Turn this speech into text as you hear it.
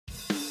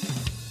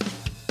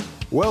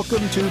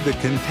Welcome to the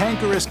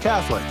Cantankerous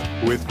Catholic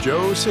with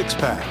Joe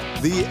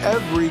Sixpack, the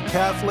every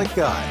Catholic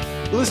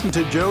guy. Listen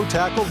to Joe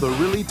tackle the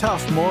really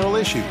tough moral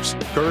issues,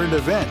 current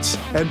events,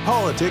 and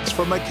politics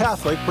from a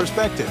Catholic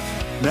perspective.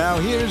 Now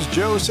here's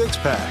Joe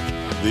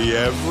Sixpack, the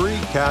every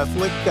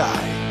Catholic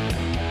guy.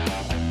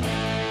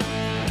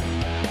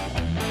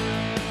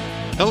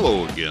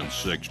 Hello again,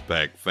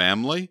 Sixpack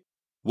family.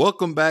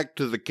 Welcome back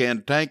to the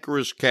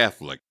Cantankerous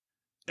Catholic,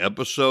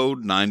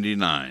 episode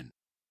 99.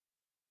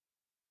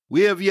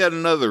 We have yet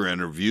another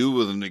interview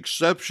with an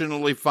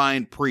exceptionally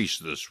fine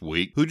priest this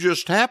week who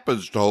just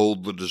happens to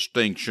hold the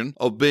distinction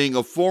of being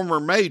a former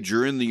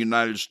major in the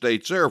United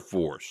States Air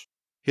Force.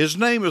 His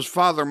name is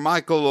Father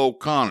Michael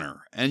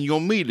O'Connor, and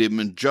you'll meet him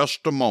in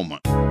just a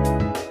moment.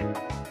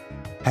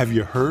 Have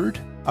you heard?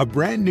 A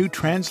brand new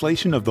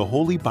translation of the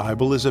Holy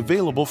Bible is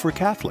available for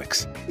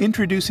Catholics.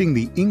 Introducing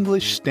the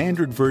English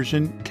Standard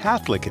Version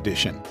Catholic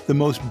Edition, the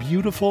most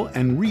beautiful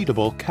and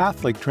readable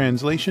Catholic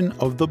translation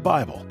of the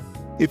Bible.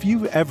 If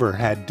you've ever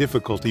had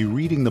difficulty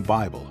reading the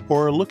Bible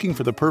or are looking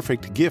for the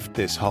perfect gift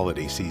this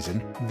holiday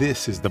season,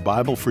 this is the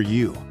Bible for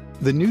you.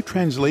 The new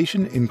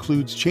translation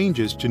includes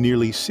changes to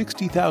nearly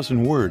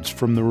 60,000 words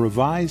from the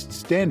Revised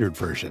Standard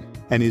Version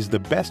and is the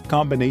best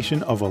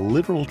combination of a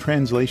literal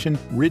translation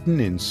written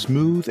in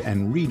smooth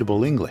and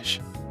readable English.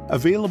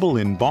 Available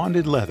in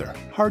bonded leather,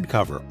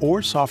 hardcover,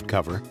 or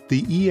softcover,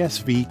 the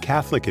ESV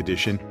Catholic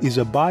Edition is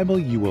a Bible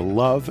you will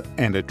love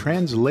and a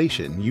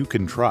translation you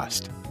can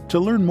trust. To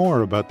learn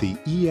more about the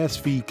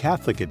ESV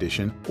Catholic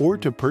Edition or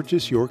to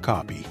purchase your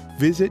copy,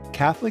 visit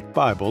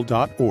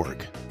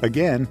catholicbible.org.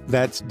 Again,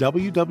 that's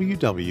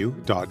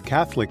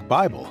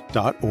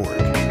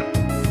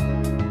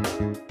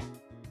www.catholicbible.org.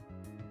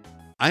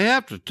 I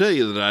have to tell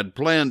you that I'd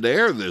planned to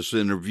air this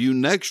interview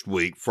next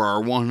week for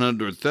our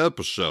 100th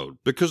episode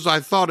because I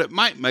thought it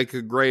might make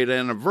a great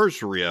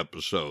anniversary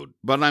episode,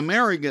 but I'm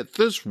airing it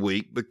this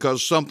week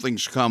because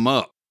something's come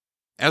up.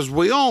 As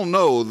we all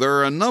know, there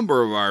are a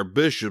number of our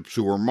bishops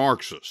who are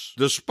Marxists,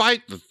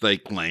 despite that they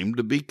claim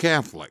to be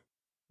Catholic.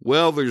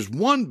 Well, there's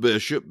one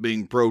bishop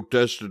being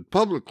protested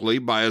publicly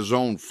by his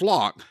own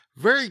flock,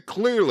 very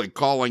clearly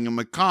calling him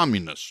a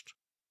communist.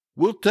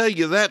 We'll tell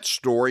you that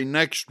story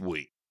next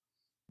week.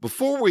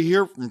 Before we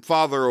hear from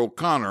Father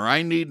O'Connor,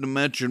 I need to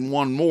mention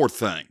one more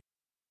thing.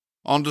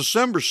 On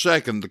December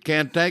 2nd, the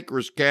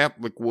Cantankerous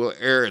Catholic will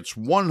air its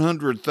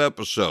 100th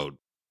episode.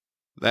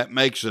 That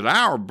makes it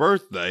our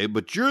birthday,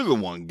 but you're the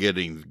one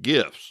getting the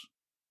gifts.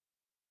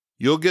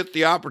 You'll get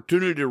the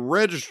opportunity to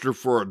register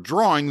for a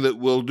drawing that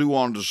we'll do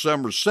on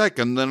December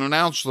 2nd, then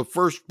announce the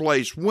first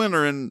place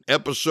winner in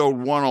episode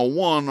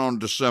 101 on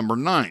December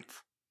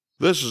 9th.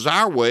 This is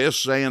our way of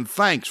saying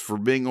thanks for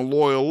being a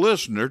loyal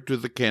listener to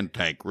the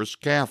Cantankerous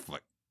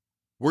Catholic.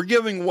 We're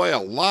giving away a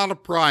lot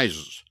of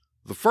prizes.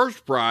 The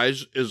first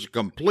prize is a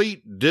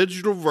complete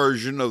digital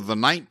version of the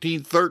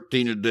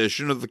 1913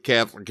 edition of the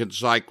Catholic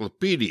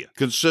Encyclopedia,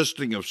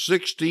 consisting of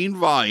 16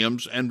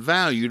 volumes and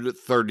valued at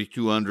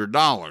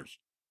 $3,200.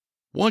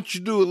 Once you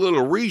do a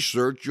little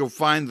research, you'll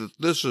find that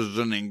this is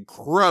an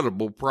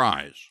incredible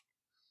prize.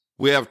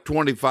 We have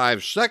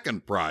 25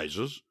 second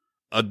prizes,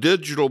 a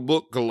digital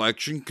book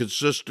collection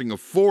consisting of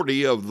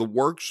 40 of the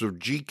works of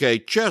G.K.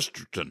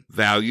 Chesterton,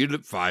 valued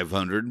at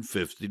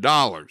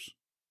 $550.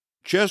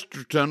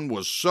 Chesterton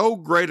was so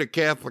great a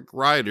Catholic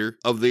writer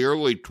of the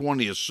early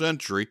 20th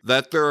century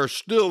that there are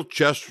still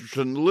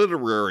Chesterton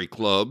literary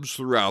clubs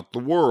throughout the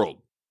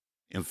world.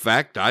 In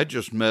fact, I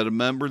just met a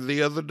member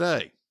the other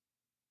day.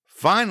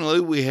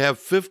 Finally, we have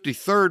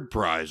 53rd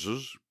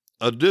prizes,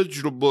 a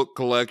digital book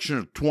collection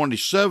of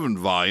 27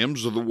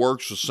 volumes of the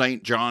works of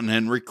St. John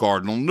Henry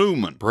Cardinal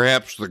Newman,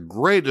 perhaps the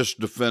greatest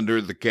defender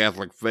of the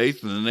Catholic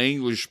faith in the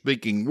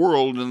English-speaking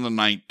world in the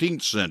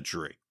 19th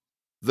century.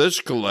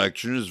 This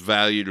collection is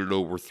valued at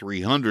over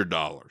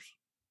 $300.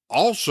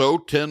 Also,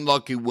 10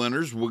 lucky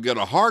winners will get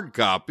a hard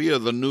copy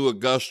of the new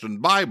Augustine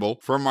Bible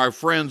from our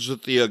friends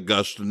at the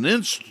Augustine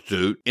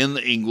Institute in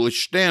the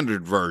English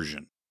Standard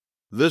Version.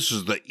 This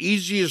is the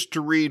easiest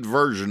to read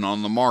version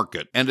on the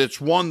market, and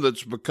it's one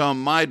that's become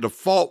my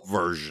default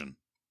version.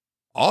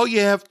 All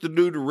you have to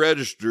do to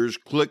register is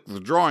click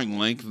the drawing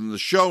link in the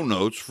show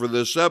notes for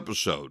this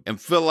episode and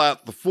fill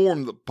out the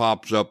form that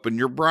pops up in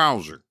your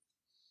browser.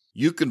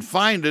 You can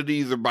find it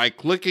either by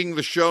clicking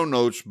the show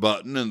notes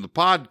button in the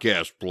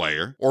podcast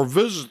player or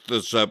visit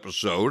this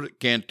episode at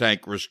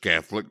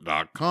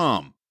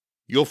cantankerouscatholic.com.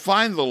 You'll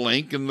find the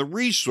link in the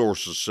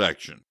resources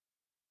section.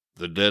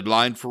 The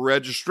deadline for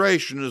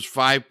registration is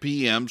 5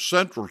 p.m.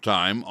 Central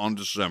Time on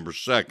December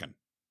 2nd.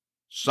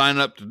 Sign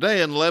up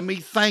today and let me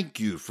thank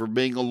you for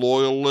being a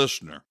loyal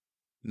listener.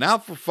 Now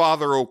for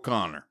Father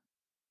O'Connor.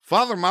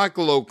 Father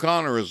Michael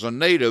O'Connor is a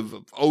native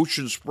of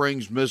Ocean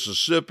Springs,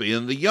 Mississippi,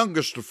 and the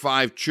youngest of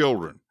 5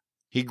 children.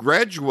 He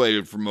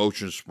graduated from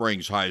Ocean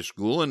Springs High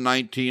School in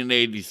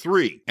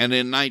 1983, and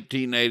in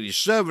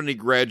 1987 he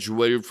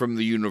graduated from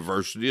the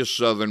University of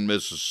Southern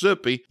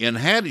Mississippi in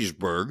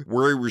Hattiesburg,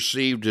 where he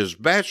received his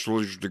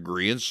bachelor's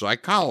degree in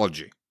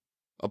psychology.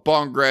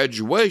 Upon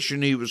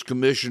graduation, he was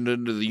commissioned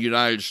into the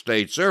United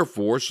States Air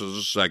Force as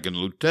a second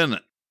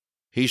lieutenant.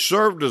 He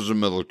served as a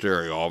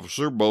military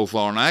officer both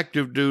on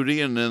active duty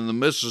and in the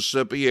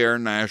Mississippi Air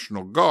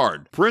National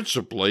Guard,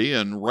 principally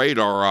in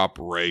radar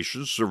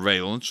operations,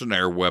 surveillance, and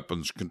air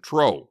weapons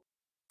control.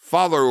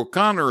 Father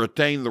O'Connor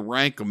attained the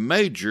rank of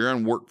major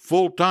and worked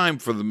full-time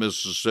for the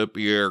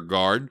Mississippi Air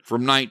Guard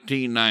from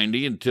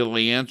 1990 until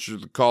he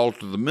answered the call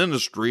to the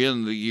ministry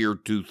in the year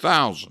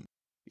 2000.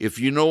 If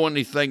you know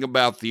anything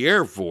about the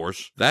Air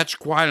Force, that's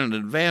quite an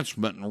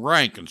advancement in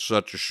rank in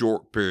such a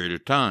short period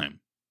of time.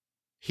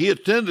 He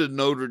attended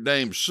Notre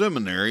Dame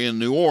Seminary in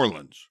New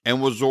Orleans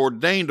and was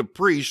ordained a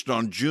priest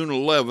on June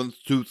 11,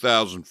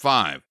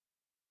 2005.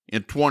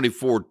 In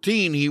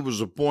 2014, he was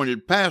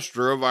appointed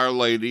pastor of Our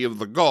Lady of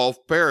the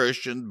Gulf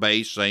Parish in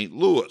Bay St.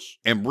 Louis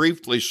and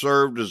briefly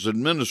served as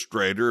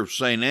administrator of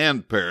St.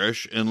 Anne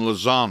Parish in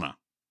Lausanne.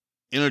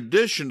 In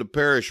addition to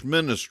parish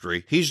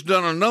ministry, he's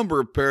done a number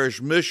of parish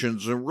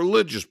missions and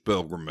religious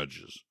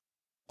pilgrimages.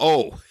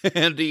 Oh,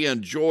 and he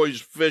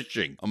enjoys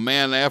fishing, a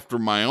man after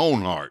my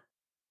own heart.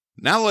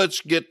 Now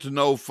let's get to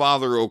know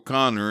Father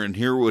O'Connor and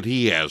hear what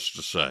he has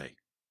to say.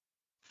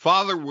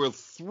 Father, we're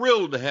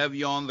thrilled to have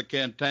you on the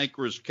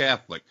Cantankerous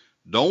Catholic.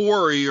 Don't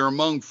worry, you're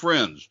among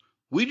friends.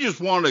 We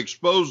just want to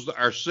expose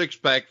our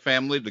Sixpack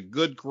family to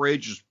good,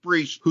 courageous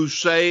priests who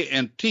say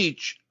and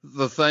teach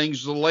the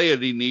things the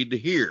laity need to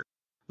hear,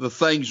 the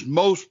things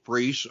most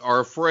priests are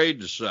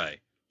afraid to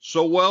say.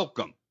 So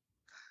welcome.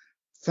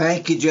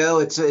 Thank you, Joe.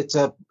 It's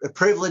a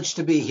privilege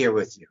to be here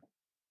with you.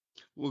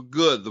 Well,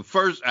 good.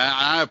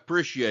 I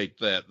appreciate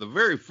that. The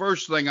very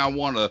first thing I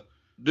want to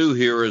do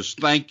here is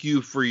thank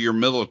you for your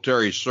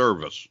military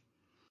service.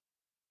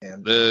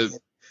 And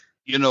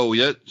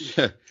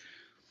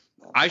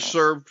I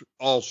served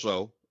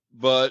also,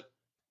 but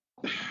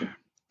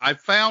I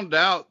found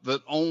out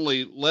that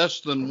only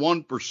less than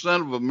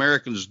 1% of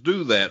Americans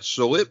do that.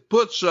 So it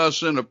puts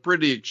us in a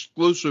pretty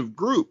exclusive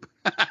group.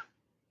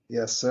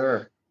 Yes,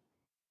 sir.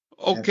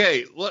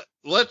 Okay,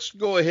 let's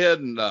go ahead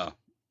and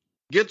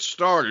get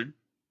started.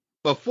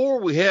 Before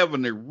we have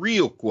any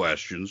real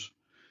questions,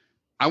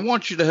 I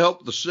want you to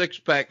help the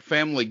Sixpack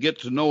family get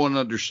to know and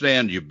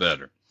understand you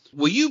better.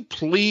 Will you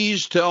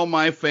please tell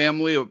my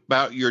family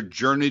about your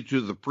journey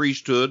to the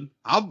priesthood?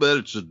 I'll bet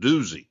it's a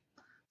doozy.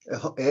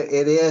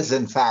 It is,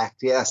 in fact,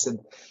 yes. And,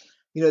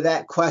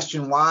 that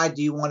question, why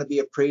do you want to be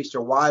a priest,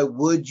 or why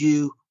would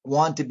you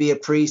want to be a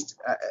priest,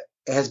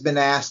 has been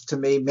asked to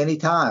me many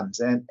times.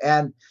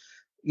 And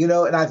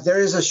there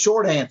is a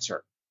short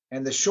answer.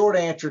 And the short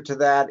answer to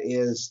that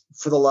is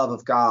for the love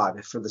of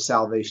God, for the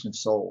salvation of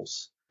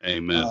souls.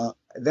 Amen.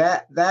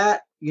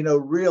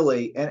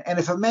 Really, and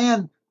if a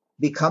man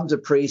becomes a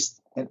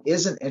priest and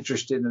isn't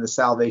interested in the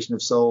salvation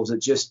of souls,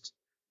 it just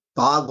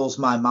boggles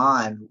my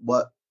mind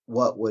what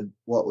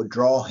would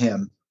draw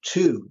him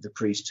to the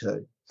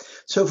priesthood.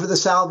 So for the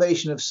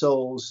salvation of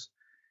souls,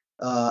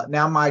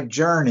 now my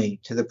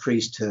journey to the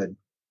priesthood,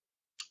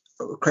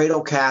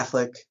 cradle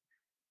Catholic,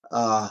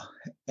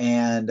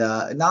 and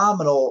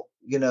nominal,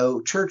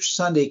 Church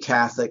Sunday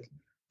Catholic.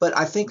 But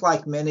I think,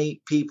 like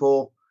many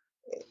people,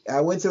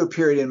 I went through a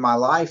period in my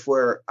life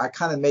where I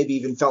kind of maybe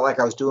even felt like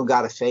I was doing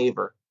God a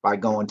favor by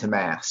going to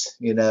Mass.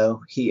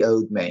 He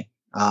owed me.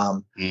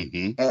 And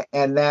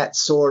that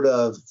sort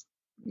of,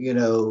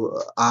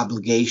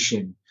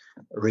 obligation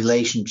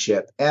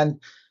relationship. And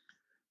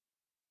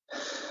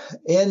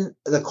in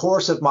the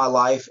course of my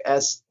life,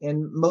 as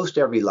in most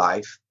every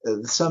life,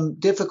 some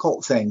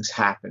difficult things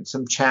happen,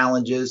 some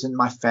challenges in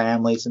my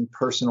family, some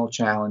personal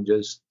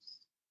challenges.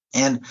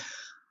 And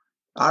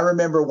I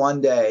remember one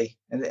day,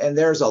 and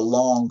there's a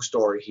long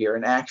story here,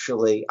 and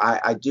actually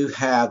I do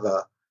have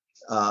a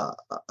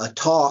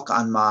talk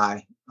on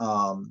my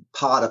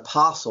pod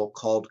apostle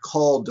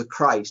called to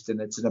Christ, and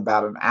it's in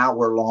about an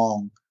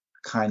hour-long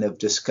kind of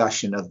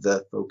discussion of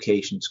the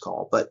vocations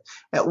call. But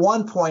at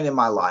one point in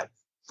my life,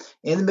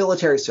 in the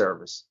military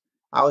service,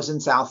 I was in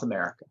South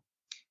America.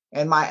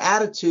 And my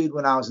attitude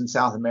when I was in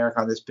South America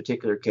on this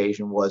particular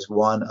occasion was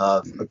one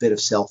of a bit of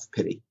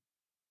self-pity.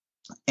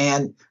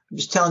 And I'm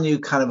just telling you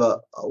kind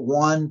of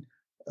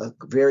a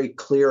very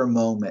clear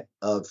moment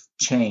of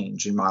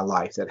change in my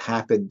life that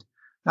happened,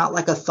 not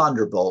like a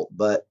thunderbolt,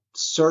 but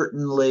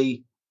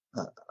certainly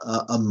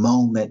a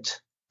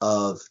moment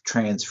of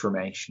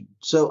transformation.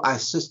 So I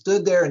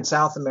stood there in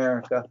South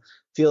America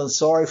feeling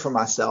sorry for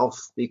myself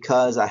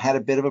because I had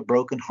a bit of a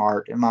broken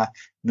heart and my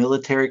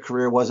military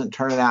career wasn't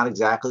turning out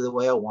exactly the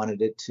way I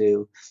wanted it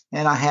to.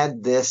 And I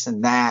had this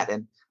and that,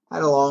 and I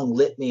had a long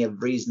litany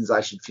of reasons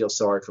I should feel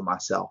sorry for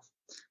myself.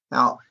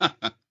 Now,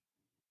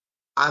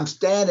 I'm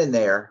standing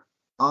there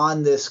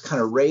on this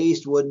kind of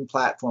raised wooden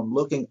platform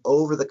looking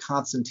over the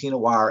concertina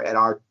wire at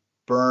our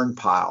burn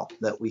pile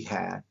that we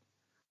had.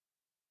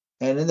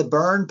 And in the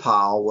burn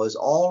pile was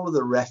all of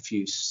the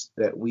refuse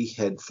that we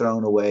had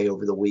thrown away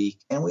over the week.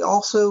 And we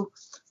also,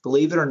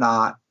 believe it or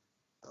not,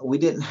 we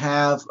didn't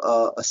have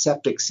a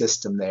septic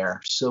system there.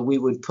 So we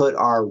would put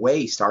our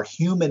waste, our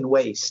human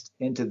waste,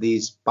 into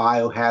these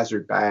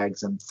biohazard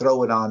bags and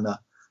throw it on the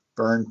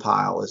burn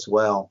pile as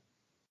well.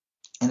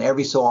 And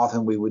every so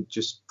often we would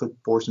just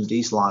pour some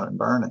diesel on it and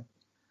burn it.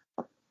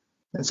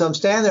 And so I'm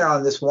standing there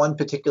on this one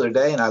particular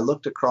day, and I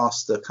looked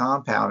across the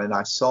compound and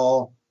I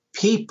saw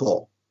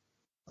people,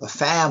 a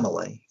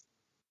family,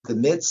 the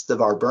midst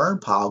of our burn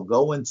pile,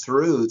 going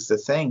through the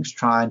things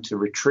trying to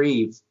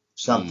retrieve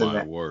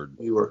something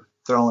we were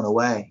throwing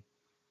away.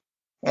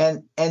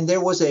 And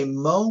there was a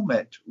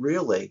moment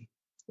really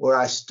where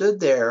I stood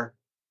there,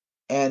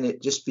 and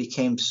it just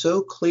became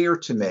so clear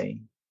to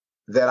me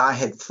that I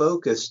had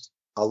focused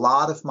a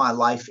lot of my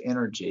life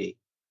energy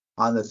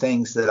on the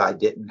things that I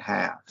didn't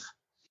have.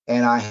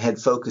 And I had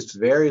focused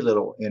very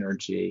little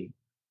energy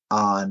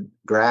on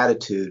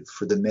gratitude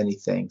for the many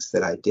things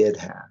that I did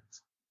have.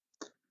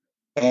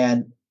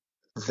 And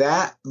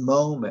that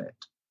moment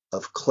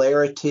of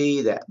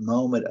clarity, that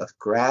moment of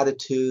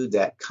gratitude,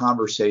 that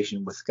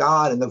conversation with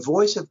God, and the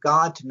voice of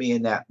God to me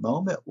in that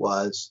moment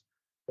was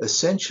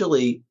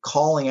essentially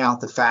calling out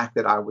the fact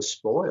that I was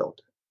spoiled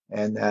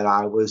and that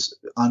I was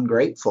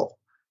ungrateful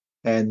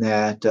and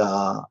that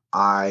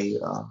I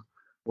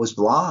was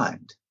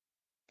blind.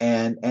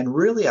 And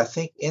really, I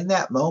think in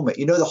that moment,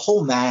 the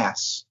whole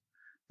Mass,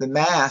 the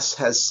Mass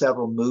has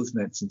several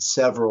movements and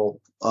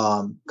several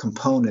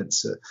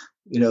components,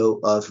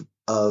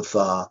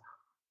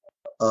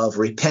 of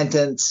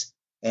repentance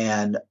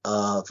and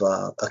of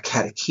a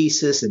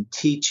catechesis and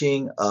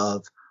teaching,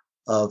 of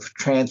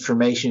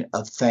transformation,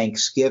 of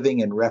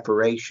thanksgiving and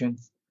reparation.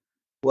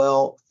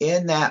 Well,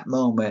 in that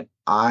moment,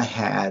 I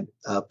had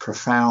a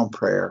profound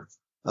prayer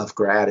of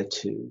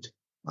gratitude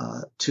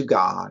to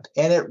God.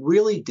 And it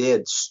really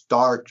did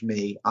start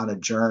me on a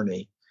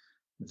journey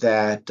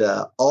that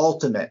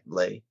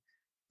ultimately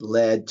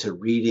led to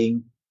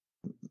reading,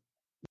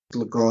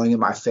 growing in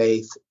my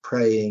faith,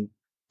 praying,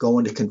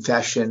 going to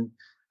confession,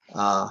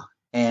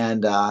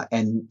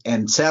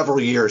 and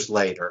several years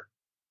later,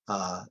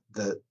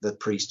 the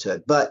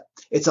priesthood. But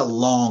it's a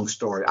long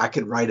story. I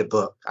could write a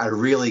book. I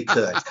really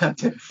could.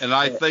 And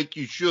I think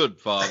you should,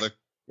 Father.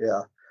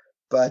 Yeah.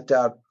 But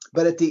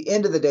at the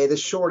end of the day, the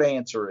short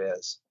answer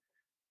is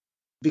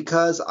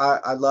because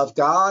I love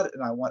God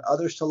and I want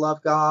others to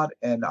love God,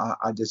 and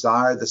I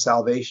desire the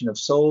salvation of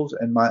souls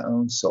and my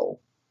own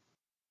soul.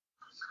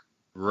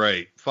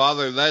 Right.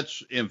 Father,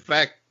 that's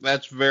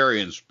very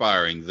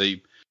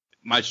inspiring.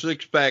 My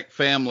Sixpack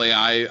family,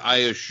 I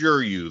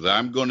assure you that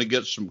I'm going to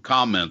get some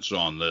comments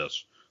on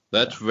this.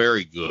 That's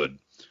very good.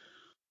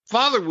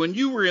 Father, when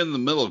you were in the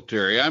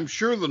military, I'm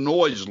sure the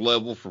noise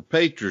level for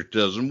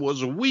patriotism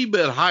was a wee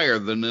bit higher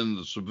than in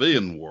the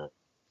civilian world.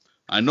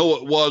 I know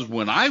it was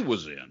when I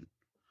was in.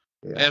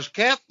 Yeah. As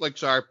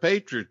Catholics, our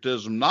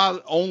patriotism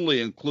not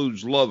only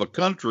includes love of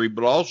country,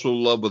 but also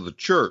love of the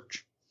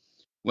church.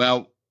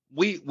 Well,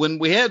 when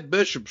we had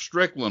Bishop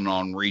Strickland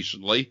on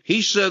recently,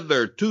 he said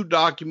there are two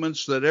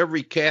documents that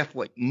every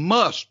Catholic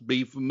must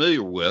be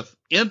familiar with,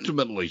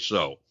 intimately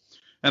so,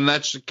 and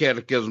that's the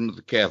Catechism of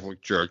the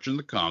Catholic Church and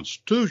the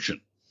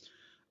Constitution.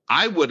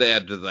 I would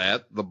add to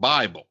that the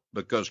Bible,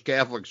 because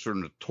Catholics are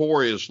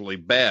notoriously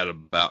bad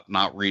about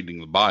not reading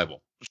the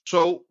Bible.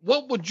 So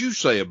what would you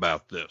say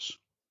about this?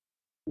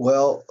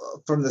 Well,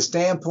 from the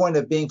standpoint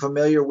of being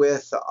familiar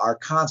with our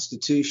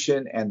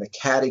Constitution and the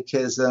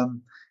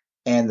Catechism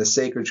and the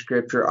sacred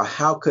scripture,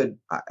 how could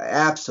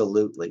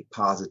absolutely,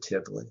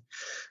 positively.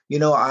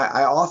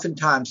 I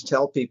oftentimes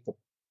tell people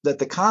that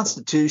the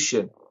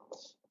Constitution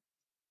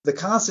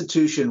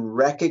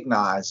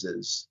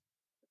recognizes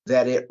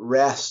that it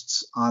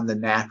rests on the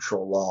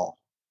natural law.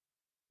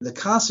 The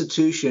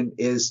Constitution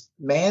is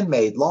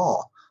man-made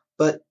law,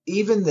 but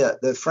even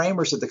the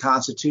framers of the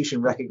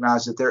Constitution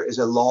recognize that there is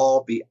a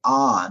law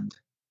beyond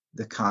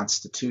the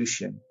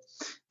Constitution.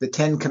 The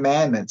Ten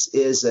Commandments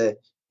is a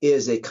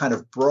kind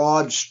of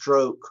broad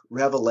stroke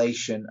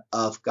revelation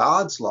of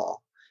God's law.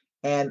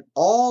 And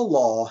all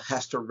law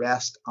has to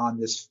rest on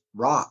this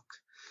rock.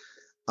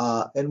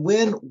 And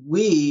when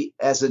we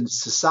as a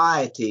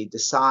society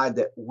decide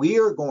that we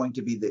are going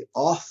to be the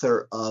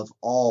author of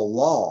all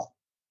law,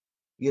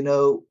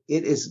 it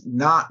is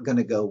not going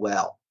to go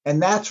well. And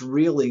that's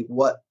really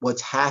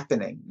what's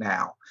happening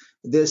now.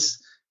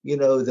 This,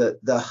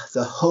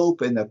 the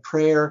hope and the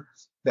prayer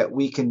that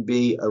we can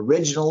be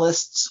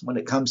originalists when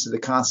it comes to the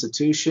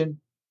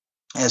Constitution,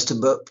 as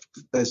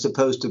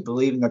opposed to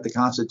believing that the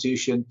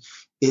Constitution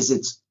is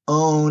its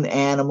own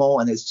animal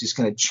and it's just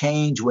going to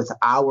change with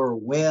our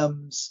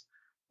whims.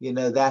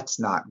 That's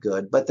not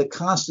good. But the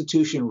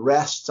Constitution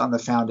rests on the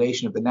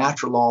foundation of the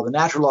natural law. The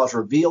natural law is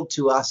revealed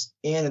to us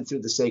in and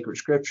through the sacred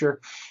scripture.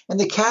 And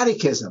the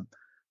Catechism,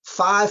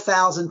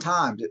 5,000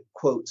 times it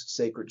quotes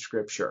sacred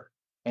scripture.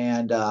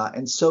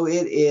 And so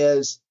it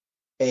is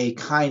a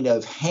kind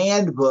of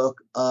handbook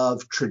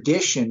of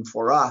tradition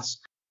for us.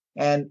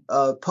 And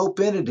Pope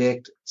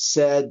Benedict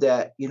said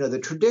that, the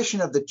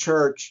tradition of the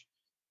church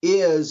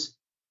is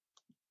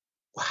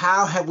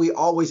how have we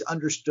always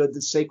understood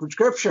the sacred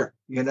scripture?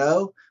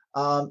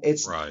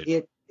 It's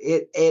right.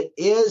 It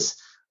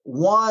is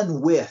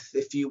one with,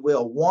 if you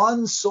will,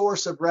 one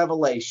source of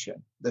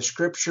revelation, the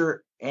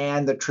scripture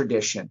and the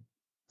tradition.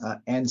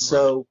 And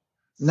so,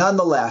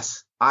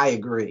 nonetheless, I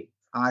agree.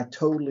 I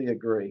totally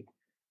agree.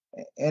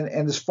 And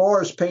as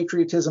far as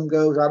patriotism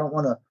goes, I don't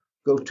want to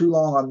go too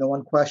long on the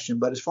one question,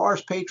 but as far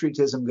as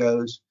patriotism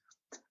goes,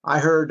 I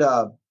heard,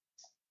 the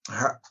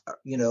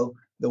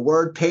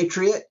word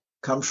patriot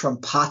comes from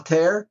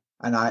pater,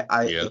 and I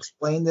Yes.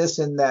 explained this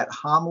in that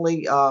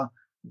homily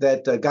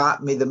that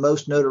got me the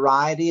most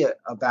notoriety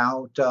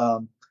about,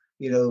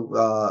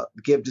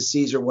 give to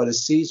Caesar what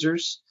is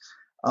Caesar's.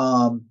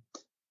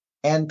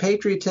 And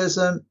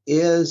patriotism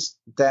is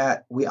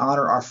that we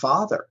honor our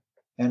father,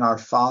 and our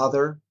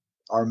father,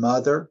 our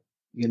mother,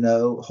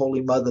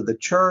 Holy Mother of the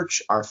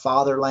Church, our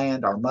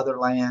fatherland, our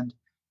motherland.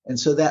 And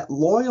so that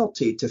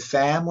loyalty to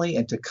family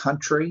and to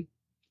country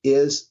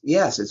is,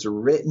 yes, it's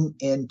written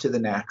into the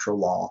natural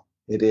law.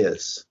 It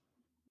is.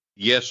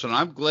 Yes, and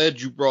I'm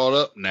glad you brought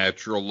up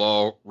natural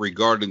law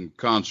regarding the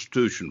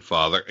Constitution,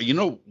 Father.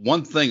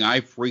 One thing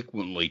I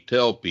frequently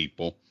tell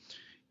people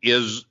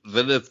is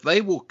that if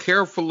they will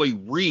carefully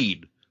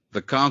read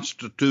the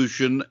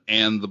Constitution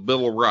and the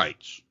Bill of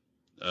Rights,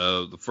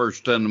 the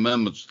first 10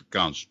 amendments of the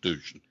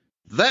Constitution,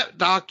 that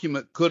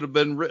document could have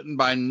been written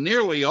by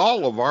nearly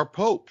all of our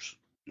popes.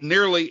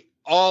 Nearly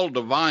all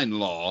divine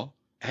law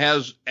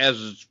has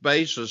as its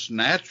basis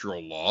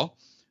natural law.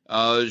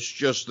 It's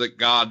just that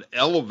God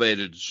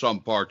elevated some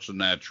parts of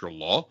natural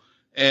law,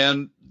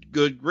 and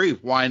good grief,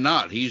 why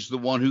not? He's the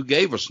one who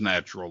gave us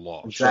natural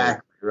law.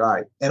 Exactly,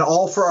 right. And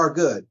all for our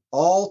good,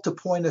 all to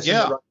point us in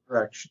the right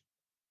direction.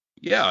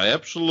 Yeah,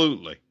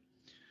 absolutely.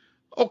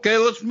 Okay,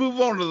 let's move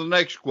on to the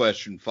next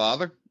question,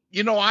 Father.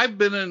 I've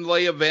been in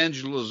lay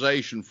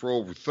evangelization for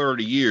over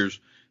 30 years,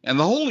 and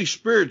the Holy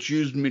Spirit's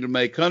used me to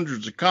make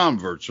hundreds of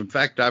converts. In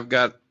fact, I've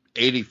got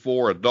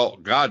 84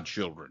 adult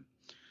godchildren.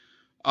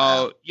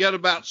 Yet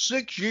about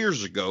 6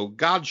 years ago,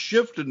 God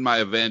shifted my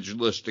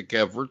evangelistic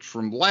efforts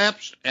from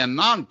lapsed and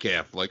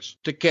non-Catholics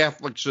to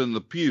Catholics in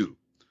the pew.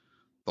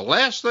 The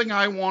last thing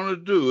I want to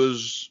do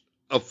is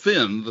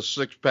offend the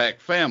Sixpack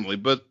family,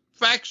 but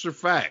facts are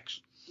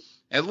facts.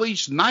 At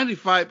least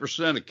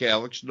 95% of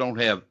Catholics don't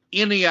have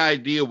any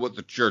idea what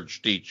the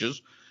church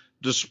teaches,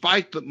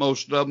 despite that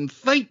most of them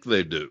think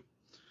they do.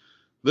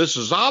 This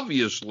is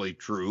obviously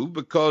true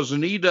because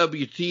an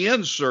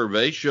EWTN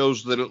survey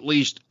shows that at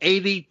least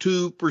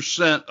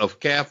 82% of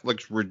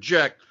Catholics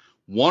reject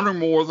one or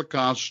more of the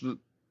constant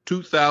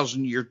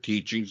 2,000-year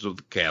teachings of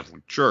the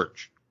Catholic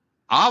Church.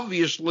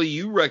 Obviously,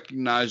 you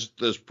recognize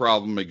that this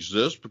problem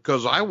exists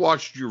because I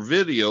watched your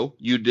video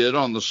you did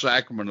on the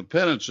Sacrament of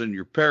Penance in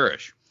your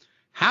parish.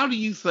 How do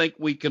you think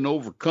we can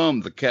overcome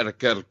the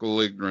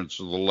catechetical ignorance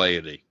of the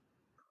laity?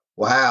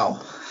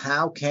 Wow,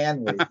 how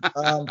can we?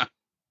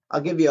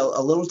 I'll give you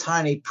a little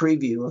tiny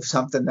preview of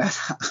something that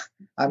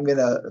I'm going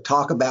to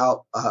talk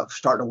about,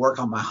 starting to work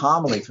on my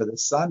homily for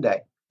this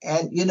Sunday.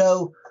 And,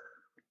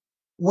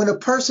 when a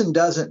person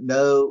doesn't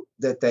know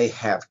that they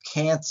have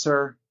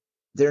cancer,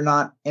 they're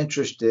not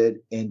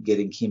interested in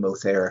getting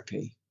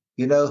chemotherapy.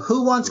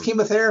 Who wants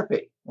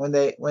chemotherapy when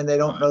they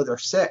don't know they're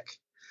sick?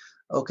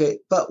 Okay,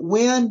 but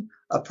when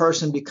a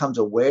person becomes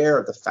aware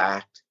of the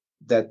fact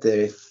that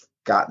they've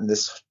gotten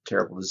this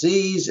terrible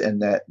disease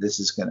and that this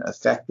is going to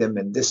affect them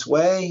in this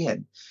way,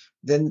 and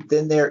then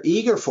they're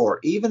eager for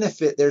it, even if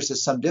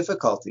there's some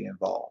difficulty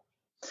involved.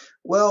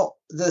 Well,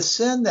 the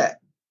sin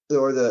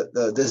or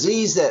the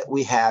disease that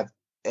we have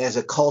as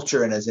a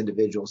culture and as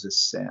individuals is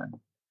sin.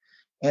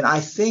 And I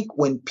think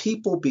when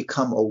people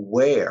become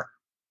aware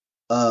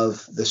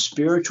of the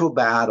spiritual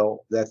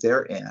battle that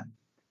they're in,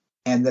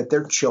 and that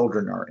their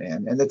children are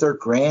in, and that their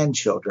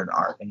grandchildren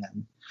are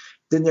in,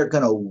 then they're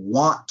going to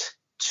want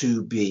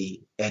to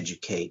be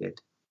educated.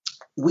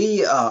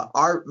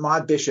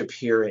 My bishop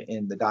here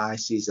in the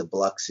Diocese of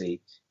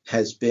Biloxi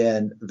has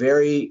been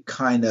very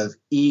kind of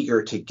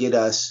eager to get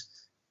us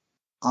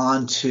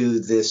onto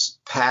this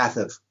path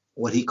of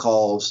what he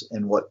calls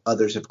and what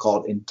others have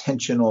called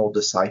intentional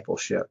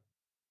discipleship.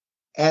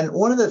 And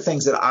one of the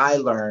things that I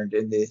learned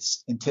in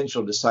this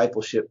intentional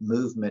discipleship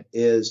movement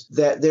is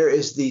that there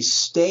is these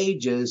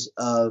stages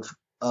of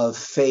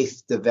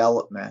faith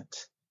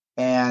development.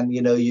 And,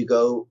 you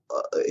go,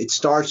 it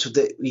starts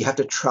with you have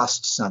to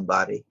trust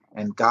somebody,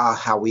 and God,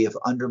 how we have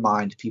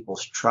undermined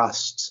people's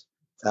trusts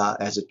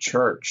as a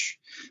church.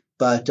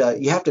 But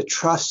you have to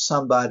trust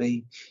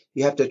somebody,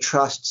 you have to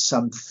trust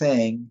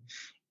something.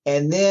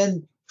 And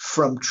then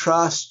from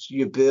trust,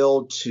 you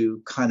build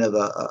to kind of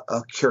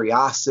a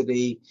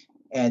curiosity.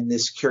 And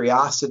this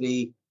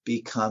curiosity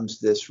becomes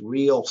this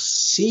real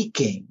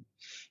seeking.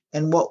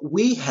 And what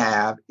we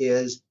have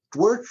is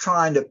we're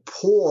trying to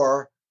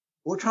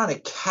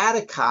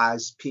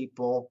catechize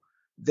people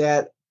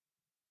that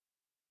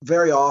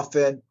very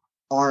often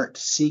aren't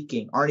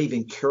seeking, aren't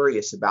even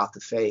curious about the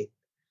faith.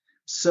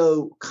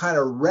 So kind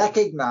of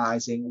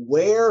recognizing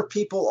where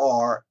people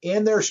are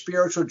in their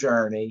spiritual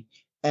journey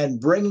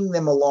and bringing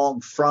them along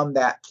from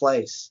that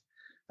place.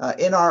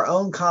 In our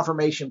own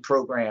confirmation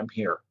program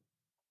here,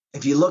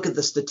 if you look at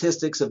the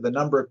statistics of the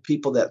number of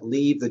people that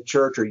leave the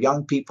church, or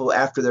young people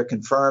after they're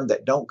confirmed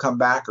that don't come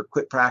back or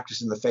quit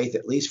practicing the faith,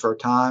 at least for a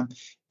time,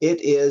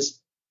 it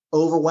is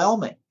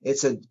overwhelming.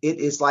 It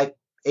is like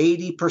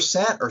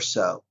 80% or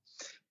so.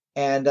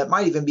 And it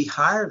might even be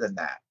higher than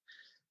that.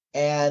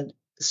 And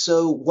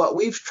so what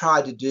we've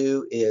tried to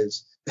do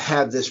is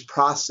have this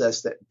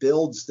process that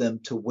builds them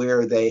to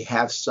where they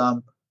have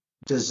some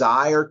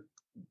desire,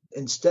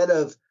 instead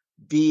of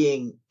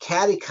being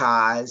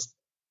catechized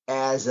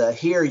as a,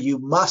 here, you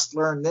must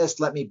learn this,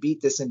 let me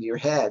beat this into your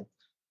head,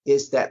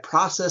 is that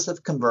process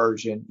of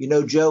conversion. You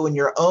know, Joe, in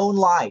your own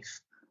life,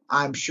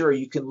 I'm sure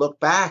you can look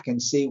back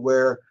and see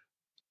where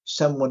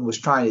someone was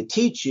trying to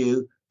teach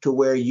you to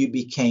where you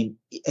became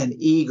an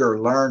eager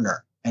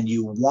learner and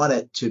you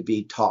wanted to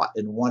be taught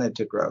and wanted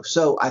to grow.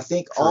 So I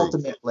think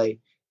ultimately,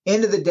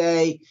 end of the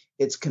day,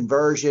 it's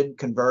conversion,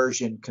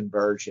 conversion,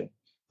 conversion.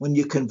 When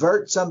you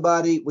convert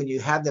somebody, when you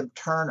have them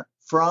turn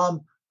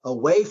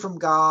away from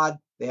God,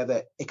 they have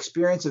an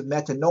experience of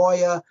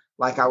metanoia,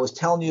 like I was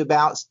telling you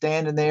about,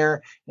 standing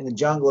there in the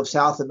jungle of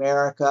South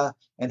America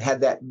and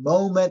had that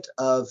moment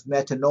of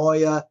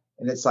metanoia.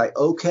 And it's like,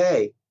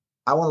 okay,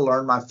 I want to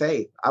learn my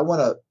faith. I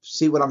want to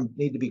see what I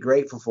need to be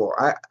grateful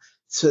for.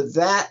 So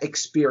that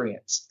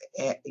experience,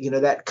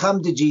 that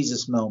come to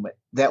Jesus moment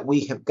that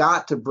we have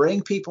got to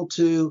bring people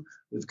to,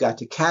 we've got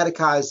to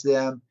catechize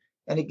them.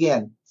 And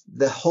again,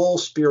 the whole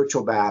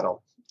spiritual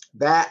battle,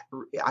 that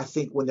I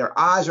think when their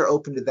eyes are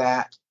open to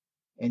that,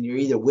 and you're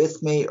either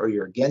with me or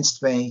you're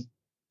against me,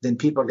 then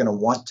people are going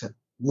to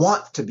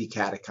want to be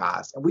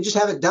catechized. And we just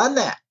haven't done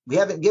that. We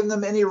haven't given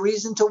them any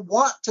reason to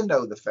want to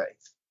know the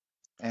faith.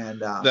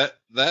 And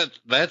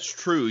that's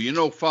true. You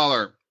know,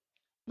 Father,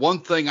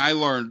 one thing I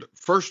learned,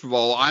 first of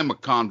all, I'm a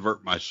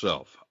convert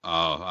myself.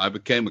 I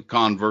became a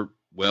convert,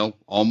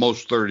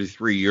 almost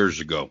 33 years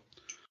ago.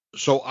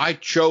 So I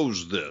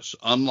chose this.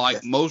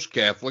 Unlike most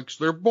Catholics,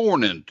 they're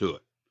born into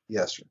it.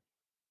 Yes, sir.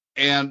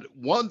 And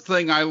one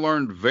thing I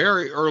learned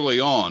very early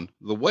on,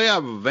 the way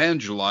I've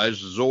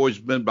evangelized has always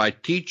been by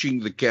teaching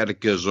the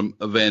catechism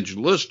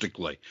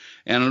evangelistically.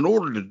 And in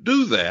order to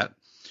do that,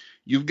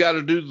 you've got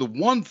to do the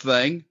one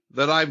thing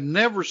that I've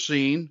never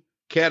seen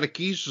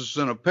catechesis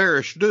in a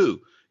parish do.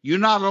 You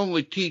not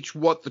only teach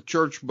what the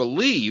church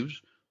believes,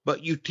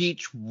 but you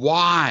teach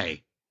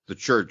why the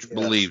church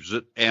believes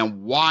it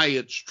and why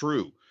it's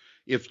true.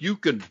 If you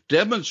can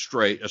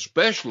demonstrate,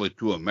 especially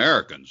to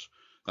Americans,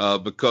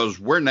 because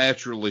we're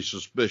naturally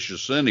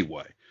suspicious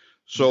anyway.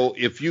 So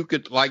if you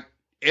could, like,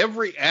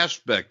 every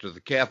aspect of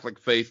the Catholic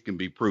faith can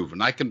be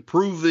proven. I can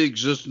prove the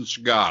existence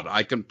of God.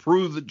 I can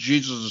prove that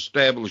Jesus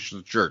established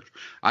the church.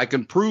 I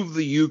can prove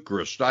the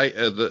Eucharist,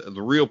 the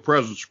real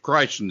presence of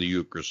Christ in the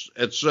Eucharist,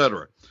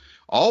 etc.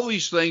 All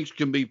these things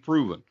can be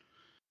proven.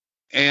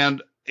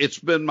 And it's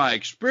been my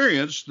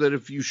experience that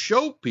if you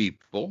show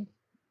people,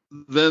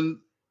 then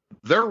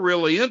they're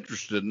really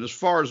interested. And as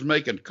far as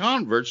making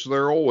converts,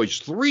 there are always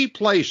three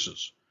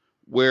places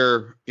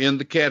where in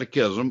the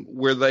catechism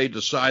where they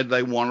decide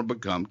they want to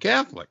become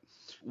Catholic.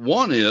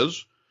 One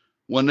is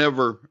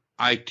whenever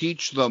I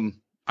teach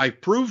them, I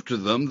prove to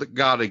them that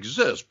God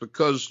exists,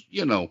 because,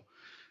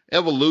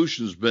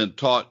 evolution's been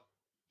taught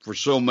for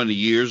so many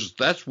years.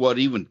 That's what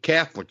even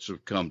Catholics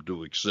have come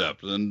to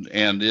accept. And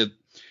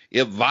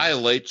it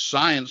violates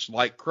science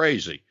like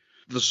crazy.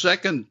 The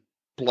second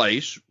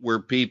place where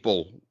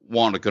people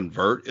want to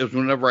convert is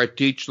whenever I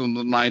teach them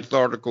the 9th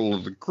article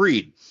of the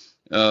Creed.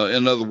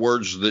 In other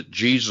words, that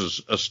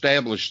Jesus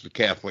established the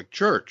Catholic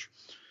Church.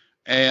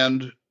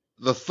 And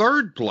the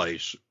third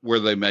place where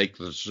they make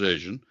the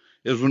decision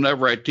is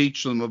whenever I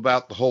teach them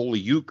about the Holy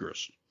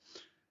Eucharist.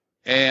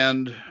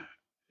 And,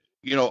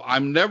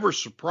 I'm never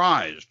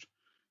surprised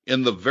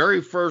in the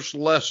very first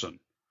lesson,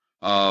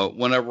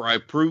 whenever I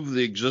prove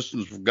the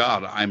existence of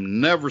God,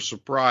 I'm never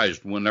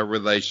surprised whenever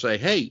they say,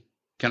 hey,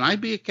 can I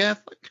be a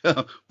Catholic?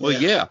 Well,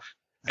 yeah.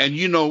 And,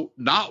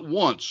 not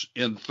once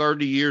in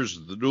 30 years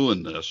of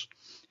doing this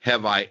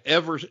have I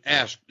ever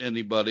asked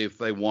anybody if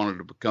they wanted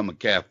to become a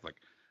Catholic.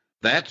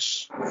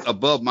 That's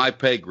above my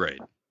pay grade.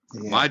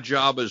 Yeah. My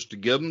job is to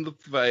give them the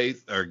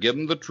faith or give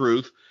them the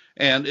truth,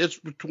 and it's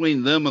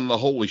between them and the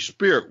Holy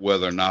Spirit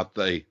whether or not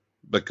they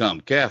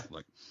become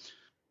Catholic.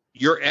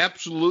 You're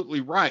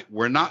absolutely right.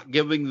 We're not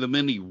giving them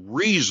any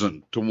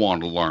reason to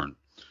want to learn.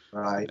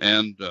 Right.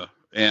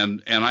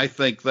 And I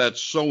think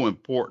that's so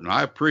important.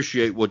 I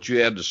appreciate what you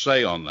had to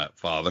say on that,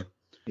 Father.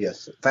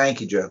 Yes. Thank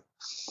you, Joe.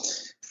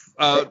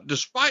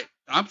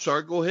 I'm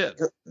sorry, go ahead.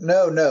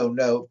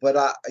 No. But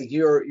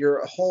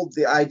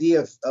the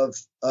idea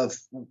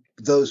of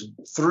those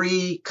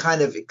three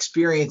kind of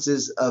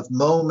experiences of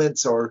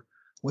moments, or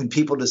when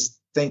people just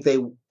think they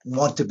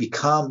want to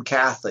become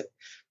Catholic.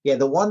 Yeah,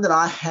 the one that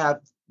I have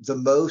the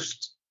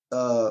most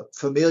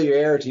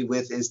familiarity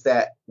with is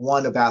that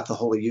one about the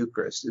Holy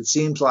Eucharist. It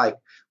seems like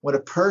when a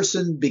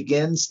person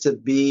begins to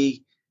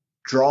be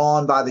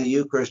drawn by the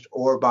Eucharist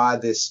or by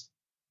this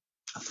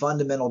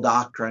fundamental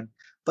doctrine,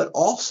 but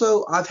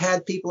also I've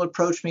had people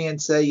approach me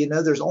and say,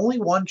 there's only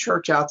one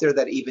church out there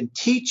that even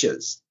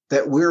teaches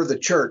that we're the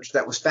church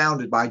that was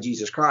founded by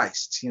Jesus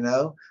Christ,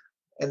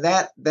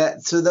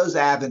 and so those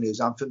avenues,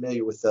 I'm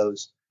familiar with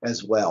those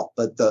as well.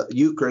 But the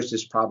Eucharist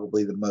is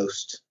probably the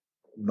most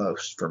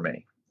for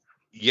me.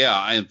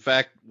 Yeah, in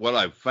fact, what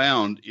I've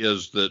found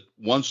is that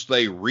once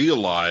they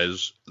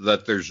realize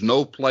that there's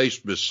no place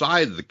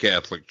beside the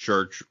Catholic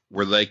Church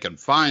where they can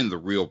find the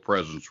real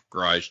presence of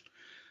Christ,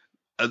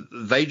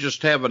 they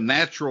just have a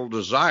natural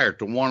desire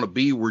to want to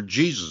be where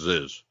Jesus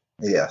is.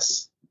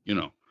 Yes. You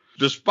know,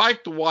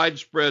 despite the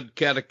widespread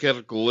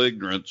catechetical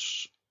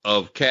ignorance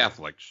of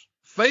Catholics,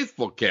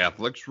 faithful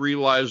Catholics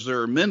realize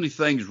there are many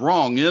things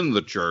wrong in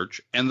the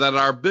church and that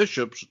our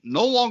bishops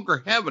no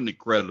longer have any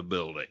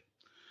credibility.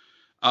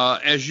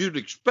 As you'd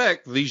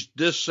expect, these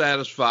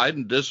dissatisfied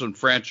and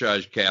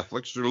disenfranchised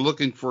Catholics are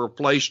looking for a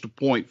place to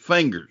point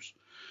fingers.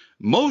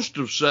 Most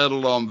have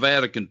settled on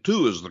Vatican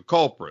II as the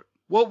culprit.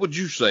 What would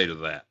you say to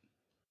that?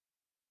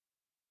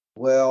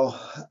 Well,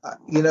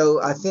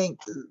 I think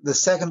the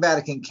Second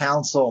Vatican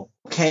Council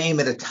came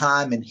at a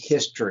time in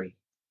history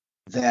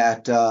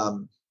that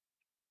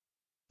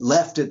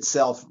left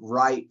itself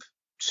ripe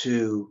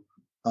to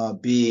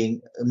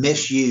being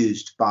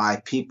misused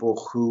by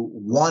people who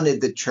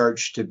wanted the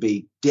church to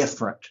be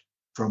different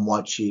from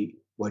what she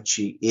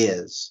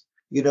is.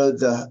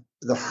 The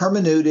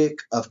hermeneutic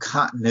of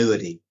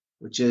continuity,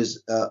 which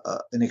is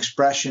an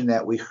expression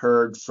that we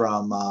heard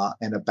from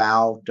and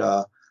about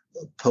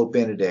Pope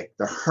Benedict,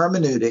 the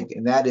hermeneutic,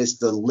 and that is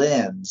the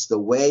lens, the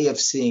way of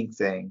seeing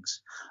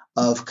things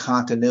of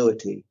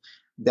continuity,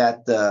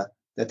 that the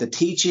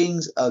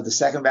teachings of the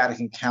Second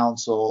Vatican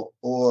Council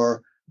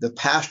or the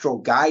pastoral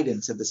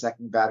guidance of the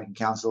Second Vatican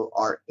Council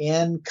are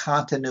in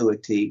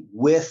continuity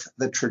with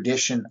the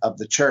tradition of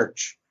the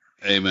church.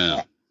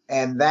 Amen.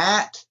 And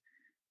that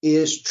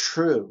is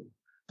true.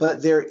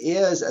 But there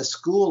is a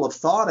school of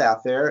thought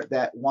out there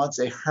that wants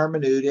a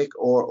hermeneutic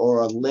or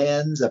a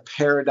lens, a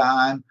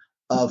paradigm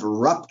of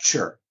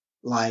rupture,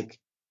 like,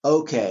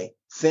 okay,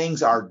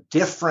 things are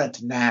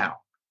different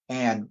now.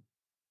 And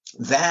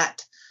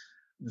that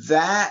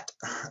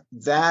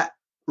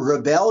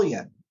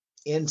rebellion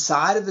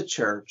inside of the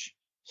church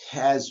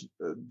has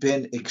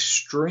been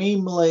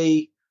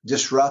extremely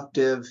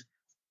disruptive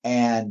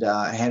and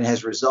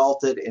has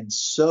resulted in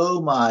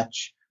so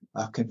much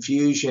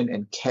confusion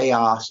and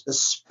chaos,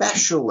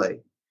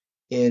 especially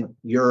in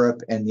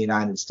Europe and the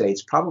United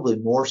States, probably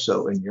more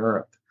so in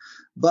Europe.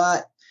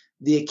 But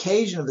the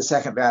occasion of the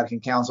Second Vatican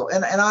Council,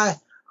 and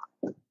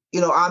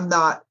I'm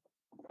not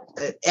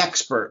an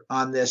expert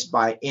on this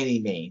by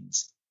any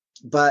means,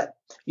 but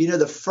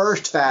the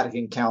First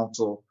Vatican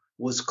Council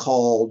was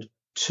called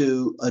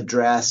to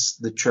address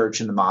the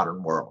church in the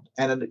modern world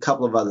and a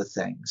couple of other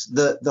things.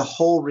 The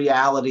whole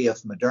reality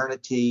of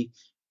modernity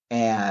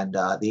and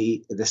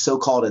the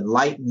so-called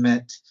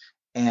Enlightenment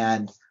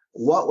and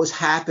what was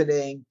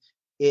happening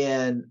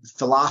in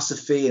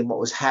philosophy and what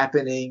was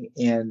happening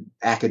in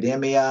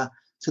academia.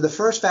 So the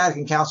First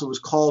Vatican Council was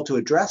called to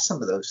address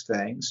some of those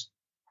things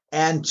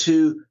and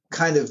to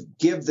kind of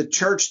give the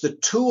church the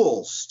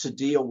tools to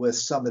deal with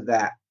some of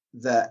that,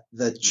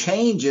 the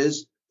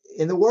changes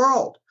in the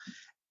world.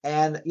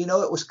 And,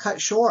 it was cut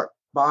short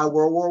by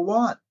World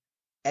War I,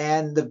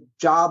 and the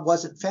job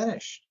wasn't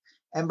finished.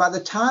 And by the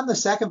time the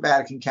Second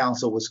Vatican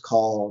Council was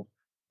called,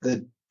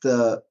 the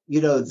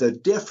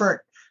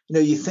different,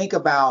 you think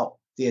about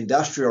the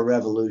Industrial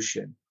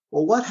Revolution.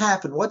 Well, what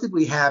happened? What did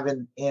we have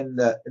in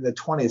the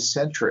 20th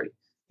century?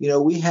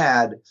 We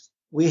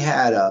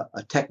had a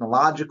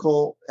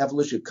technological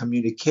evolution, a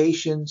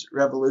communications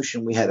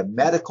revolution. We had a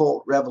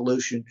medical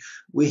revolution.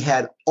 We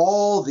had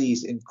all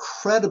these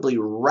incredibly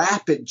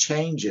rapid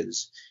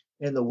changes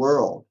in the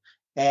world.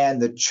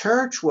 And the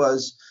church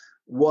was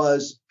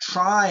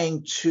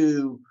trying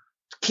to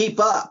keep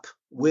up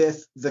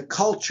with the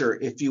culture,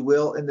 if you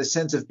will, in the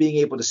sense of being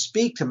able to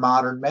speak to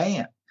modern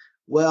man.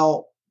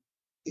 Well,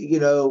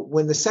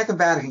 when the Second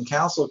Vatican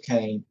Council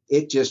came,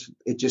 it just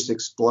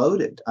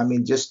exploded. I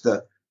mean, just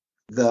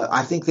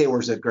I think there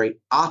was a great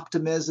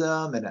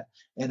optimism and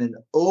an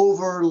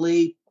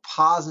overly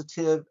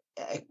positive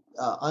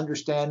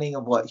understanding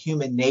of what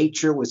human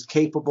nature was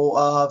capable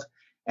of,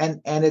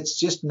 and it's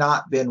just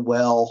not been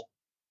well.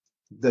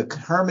 The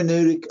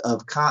hermeneutic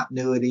of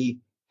continuity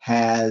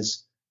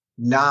has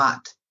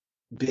not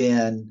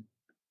been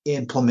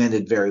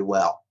implemented very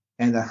well,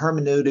 and the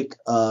hermeneutic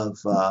of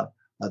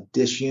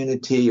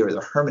disunity or the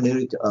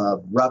hermeneutic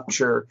of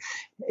rupture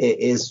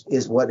is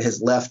what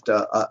has left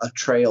a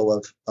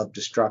trail of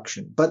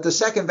destruction. But the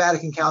Second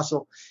Vatican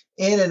Council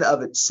in and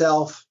of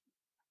itself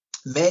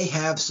may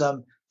have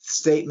some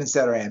statements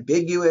that are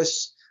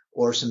ambiguous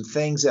or some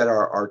things that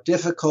are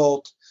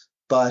difficult,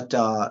 but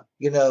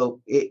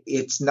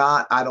it's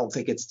not, I don't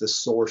think it's the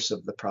source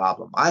of the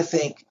problem. I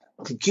think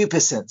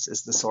concupiscence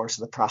is the source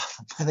of the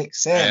problem. I think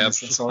sin is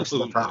the source of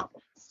the problem.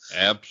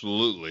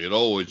 Absolutely. It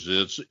always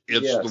is.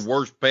 It's Yes. the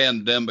worst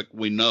pandemic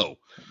we know.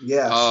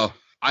 Yes.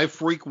 I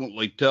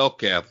frequently tell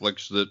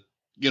Catholics that,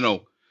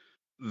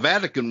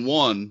 Vatican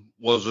I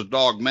was a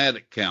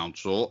dogmatic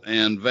council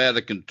and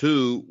Vatican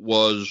II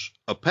was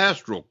a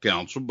pastoral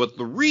council. But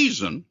the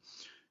reason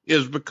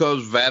is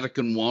because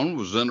Vatican I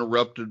was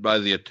interrupted by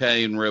the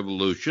Italian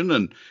Revolution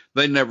and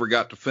they never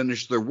got to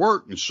finish their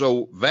work. And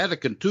so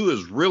Vatican II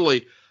is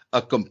really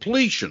a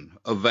completion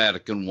of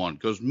Vatican I,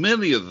 because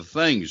many of the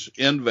things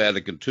in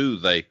Vatican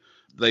II,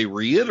 they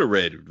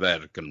reiterated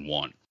Vatican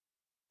I.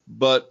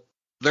 But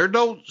there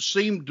don't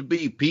seem to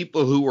be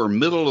people who are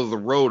middle of the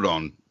road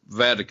on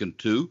Vatican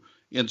II.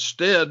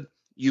 Instead,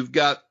 you've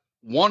got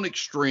one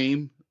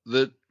extreme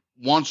that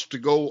wants to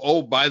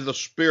go, by the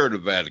spirit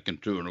of Vatican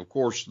II. And, of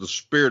course, the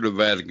spirit of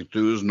Vatican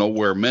II is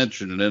nowhere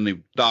mentioned in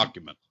any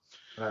document.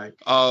 Right.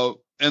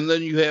 And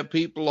then you have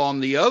people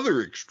on the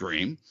other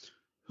extreme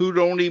who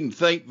don't even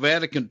think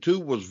Vatican II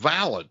was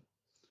valid.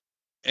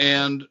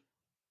 And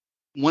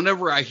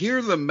whenever I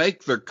hear them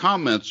make their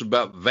comments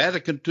about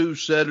Vatican II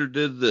said or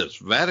did this,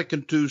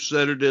 Vatican II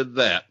said or did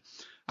that,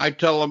 I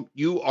tell them,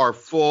 you are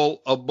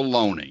full of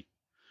baloney,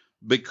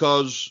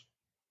 because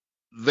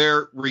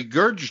they're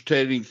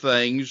regurgitating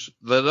things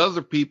that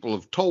other people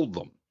have told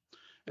them.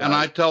 Right. And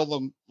I tell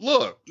them,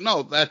 look,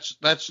 no,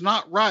 that's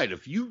not right.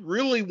 If you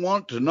really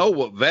want to know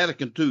what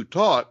Vatican II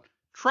taught,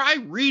 try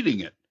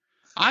reading it.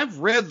 I've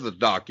read the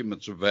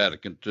documents of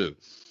Vatican II.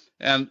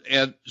 And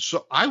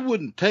so I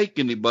wouldn't take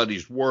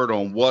anybody's word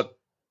on what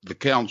the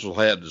council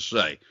had to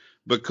say,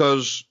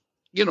 because,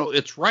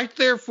 it's right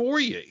there for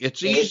you.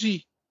 It's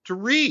easy to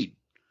read.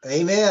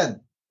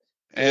 Amen.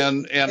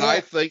 And I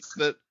think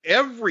that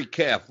every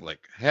Catholic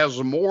has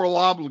a moral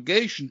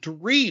obligation to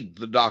read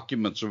the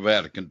documents of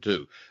Vatican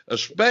II,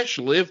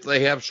 especially if they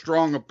have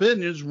strong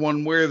opinions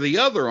one way or the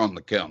other on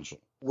the council.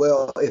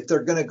 Well, if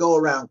they're going to go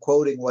around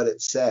quoting what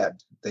it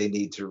said, they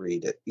need to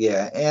read it.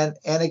 Yeah. And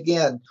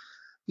again,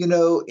 in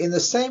the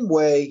same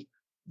way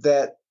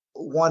that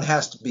one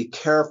has to be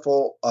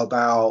careful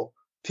about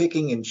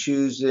picking and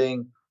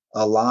choosing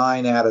a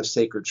line out of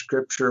sacred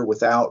scripture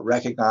without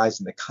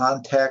recognizing the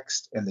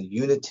context and the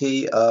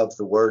unity of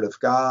the Word of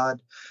God,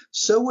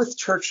 so with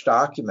church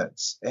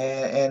documents,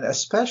 and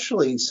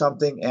especially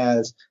something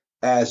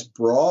as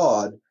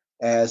broad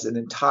as an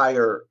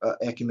entire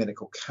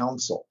ecumenical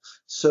council,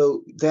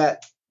 so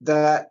that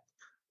the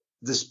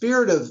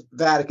spirit of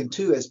Vatican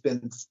II has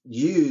been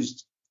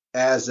used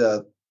as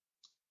a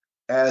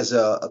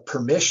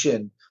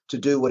permission to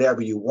do whatever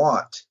you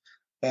want,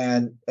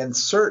 and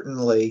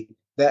certainly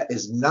that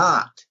is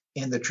not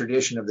in the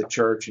tradition of the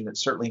church, and it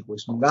certainly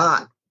was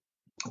not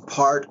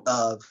part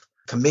of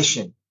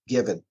commission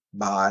given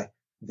by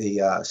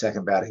the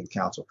Second Vatican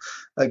Council.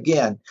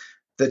 Again,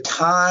 the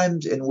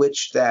times in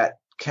which that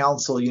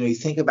council, you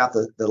think about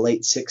the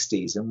late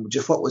 60s and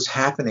just what was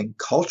happening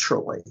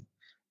culturally,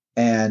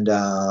 and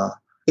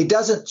it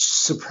doesn't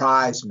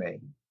surprise me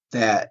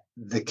that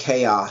the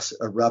chaos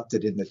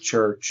erupted in the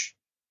church.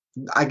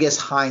 I guess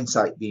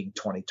hindsight being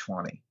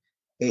 2020.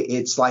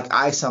 It's like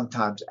I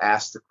sometimes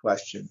ask the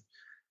question,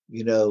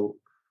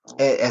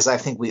 as I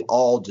think we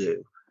all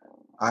do.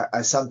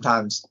 I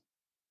sometimes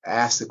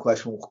ask the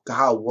question, well,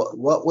 God,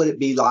 what would it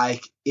be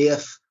like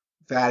if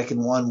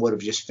Vatican I would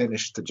have just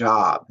finished the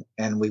job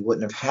and we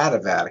wouldn't have had a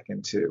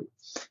Vatican II?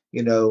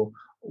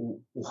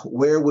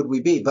 Where would we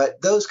be?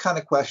 But those kind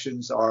of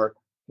questions are,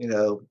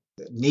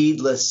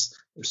 needless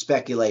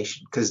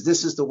speculation, because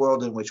this is the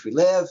world in which we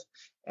live,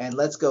 and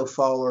let's go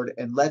forward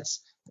and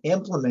let's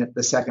implement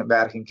the Second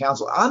Vatican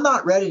Council. I'm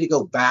not ready to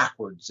go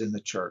backwards in the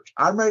church.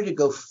 I'm ready to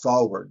go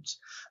forwards.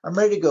 I'm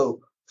ready to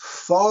go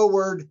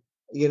forward,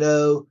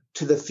 to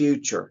the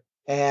future.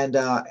 And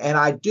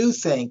I do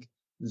think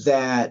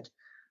that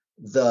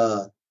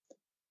the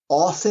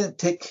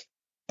authentic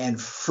and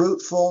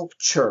fruitful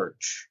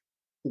church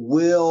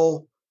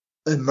will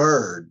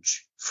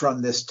emerge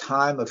from this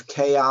time of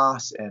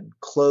chaos and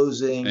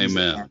closings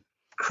and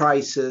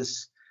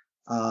crisis.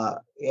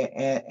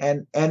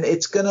 And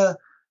it's gonna,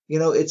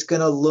 it's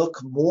going to look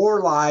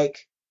more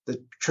like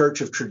the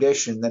church of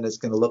tradition than it's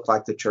going to look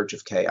like the church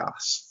of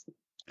chaos.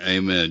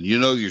 Amen.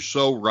 You're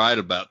so right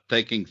about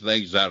taking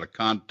things out of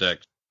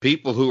context.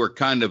 People who are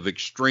kind of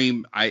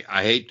extreme, I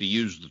hate to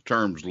use the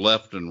terms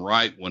left and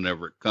right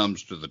whenever it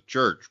comes to the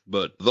church,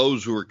 but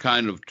those who are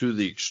kind of to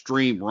the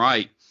extreme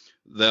right,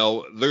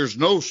 there's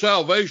no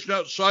salvation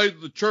outside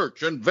the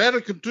church, and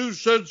Vatican II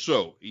said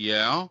so.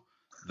 Yeah,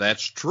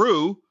 that's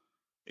true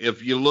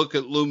if you look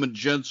at Lumen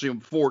Gentium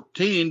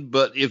 14,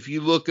 but if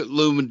you look at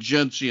Lumen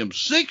Gentium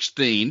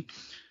 16,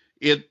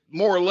 it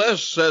more or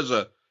less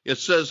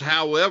says,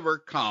 however,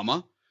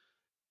 comma,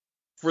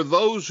 for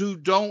those who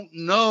don't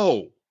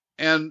know.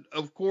 And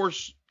of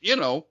course,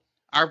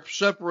 our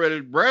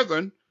separated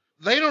brethren,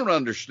 they don't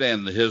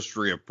understand the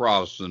history of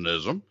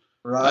Protestantism.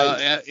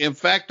 Right. In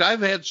fact,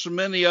 I've had so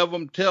many of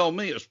them tell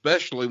me,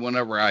 especially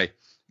whenever I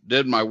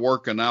did my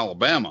work in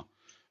Alabama,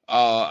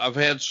 I've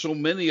had so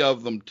many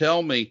of them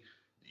tell me,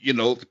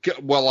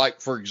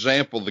 like, for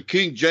example, the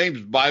King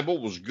James Bible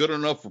was good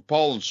enough for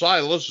Paul and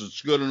Silas.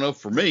 It's good enough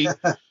for me.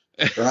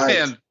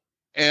 Right.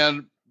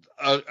 And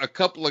a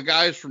couple of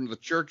guys from the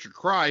Church of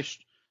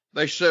Christ,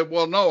 they said,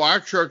 well, no,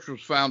 our church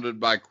was founded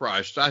by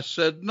Christ. I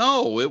said,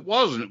 no, it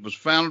wasn't. It was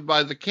founded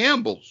by the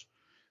Campbells.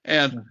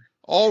 And,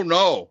 oh,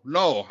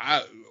 no,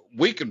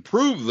 we can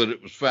prove that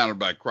it was founded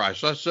by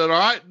Christ. I said, all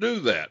right, do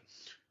that.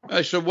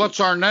 I said, what's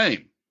our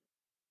name?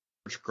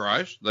 Church of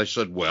Christ. They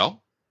said,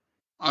 well,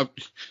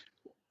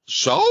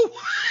 So,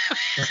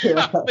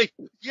 Yeah. I mean,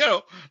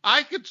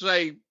 I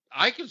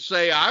could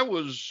say I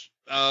was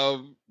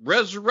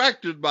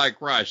resurrected by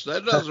Christ.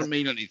 That doesn't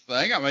mean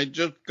anything. I mean,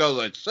 just because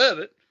I said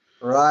it,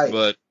 Right.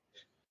 but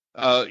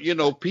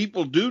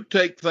people do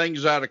take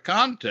things out of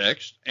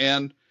context,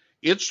 and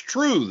it's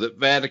true that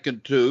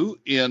Vatican II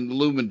in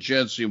Lumen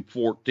Gentium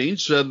 14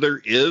 said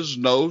there is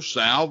no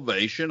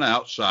salvation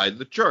outside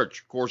the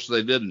church. Of course,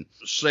 they didn't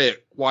say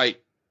it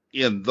quite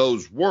in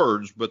those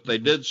words, but they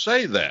did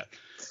say that.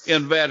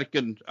 In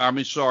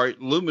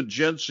Lumen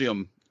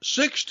Gentium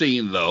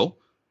 16, though,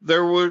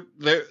 there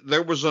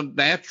was a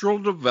natural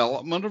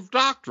development of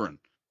doctrine.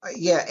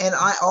 Yeah, and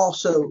I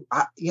also,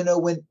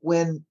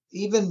 when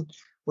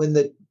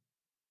the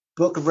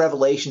Book of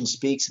Revelation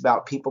speaks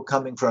about people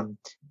coming from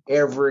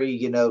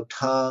every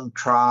tongue,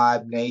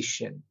 tribe,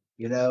 nation,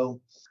 the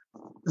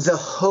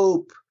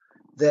hope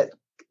that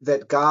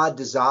God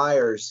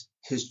desires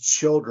His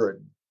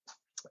children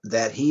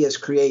that He has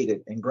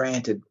created and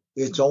granted.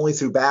 It's only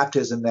through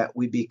baptism that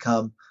we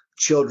become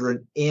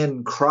children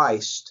in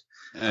Christ.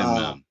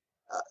 Amen.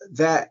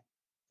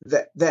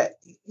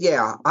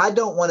 Yeah, I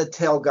don't want to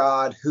tell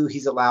God who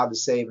He's allowed to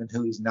save and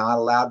who He's not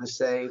allowed to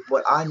save.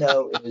 What I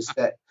know is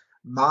that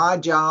my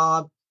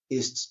job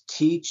is to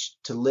teach,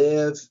 to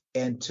live,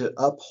 and to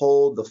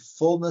uphold the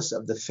fullness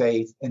of the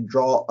faith and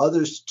draw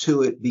others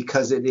to it,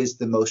 because it is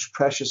the most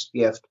precious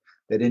gift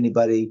that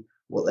anybody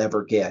will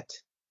ever get.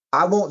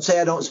 I won't say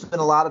I don't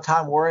spend a lot of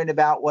time worrying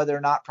about whether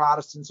or not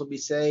Protestants will be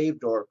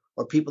saved, or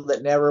people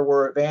that never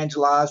were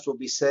evangelized will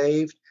be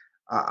saved.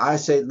 I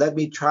say, let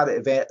me try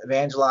to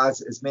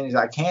evangelize as many as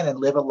I can and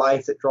live a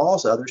life that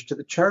draws others to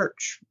the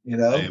church,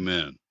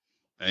 Amen.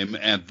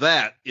 Amen. And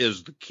that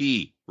is the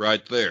key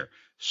right there,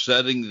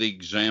 setting the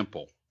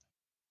example.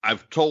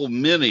 I've told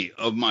many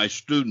of my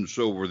students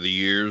over the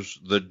years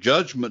that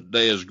Judgment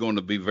Day is going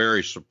to be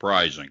very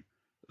surprising,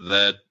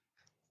 that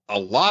a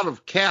lot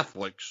of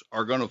Catholics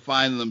are going to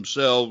find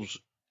themselves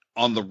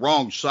on the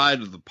wrong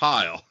side of the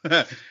pile.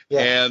 Yeah.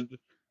 And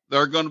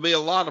there are going to be a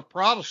lot of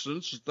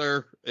Protestants that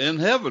they're in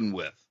heaven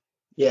with.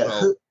 Yeah.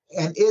 So,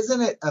 and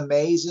isn't it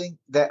amazing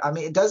that,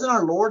 doesn't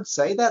our Lord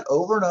say that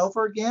over and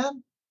over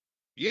again?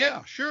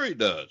 Yeah, sure He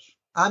does.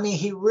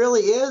 He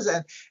really is.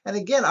 And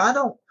again, I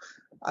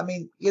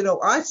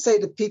say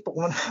to people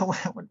when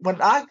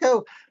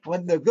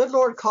the good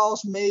Lord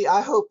calls me,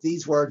 I hope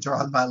these words are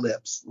on my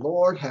lips.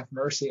 Lord, have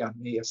mercy on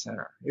me, a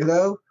sinner.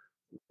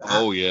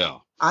 Oh, yeah.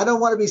 I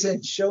don't want to be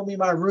saying, show me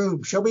my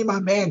room, show me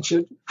my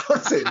mansion. I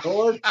want to say,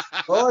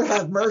 Lord,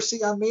 have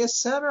mercy on me, a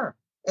sinner.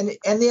 And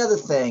the other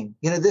thing,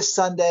 this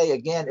Sunday,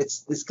 again,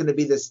 it's going to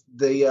be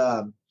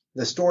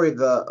the story of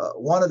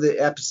one of the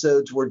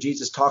episodes where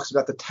Jesus talks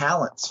about the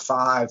talents,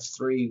 5,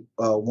 3,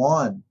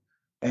 1,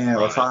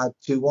 or 5,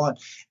 2, 1.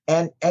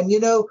 And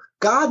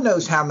God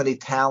knows how many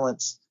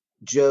talents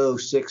Joe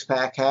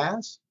Sixpack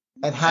has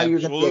and how you're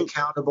going to be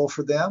accountable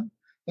for them.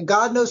 And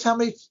God knows how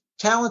many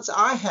talents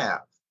I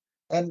have.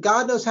 And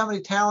God knows how many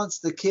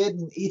talents the kid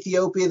in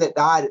Ethiopia that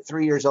died at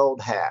 3 years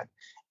old had.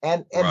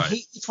 And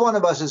each one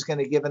of us is going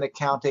to give an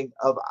accounting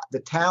of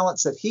the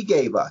talents that He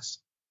gave us.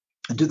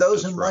 And to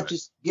those whom much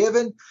is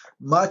given,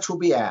 much will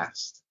be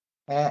asked.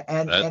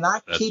 And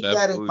I keep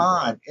that in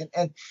mind.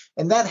 Right.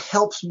 And that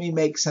helps me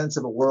make sense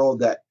of a world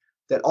that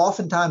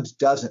oftentimes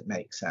doesn't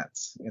make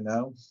sense,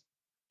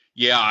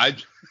 Yeah,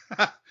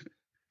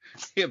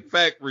 in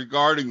fact,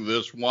 regarding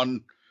this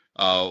one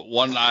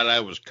night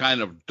I was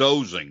kind of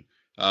dozing.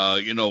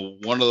 One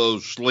of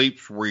those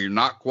sleeps where you're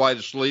not quite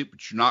asleep,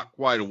 but you're not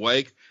quite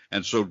awake.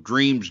 And so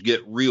dreams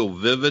get real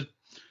vivid.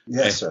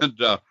 Yes, and,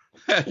 sir.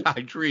 And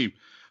I dreamed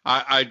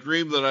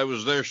that I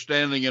was there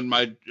standing in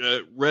my,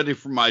 ready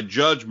for my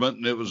judgment.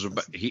 And it was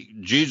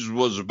Jesus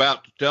was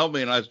about to tell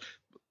me. And I said,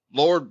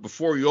 Lord,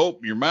 before you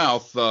open your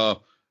mouth,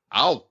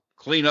 I'll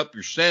clean up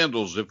your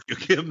sandals if you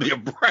give me a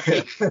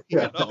break.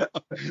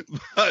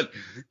 But,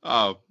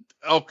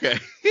 okay.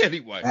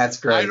 Anyway, that's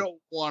great.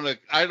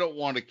 I don't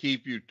want to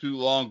keep you too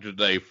long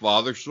today,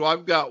 Father. So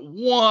I've got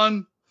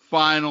one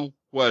final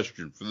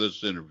question for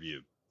this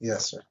interview.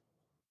 Yes, sir.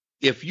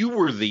 If you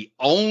were the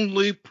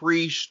only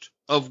priest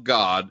of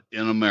God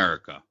in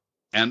America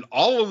and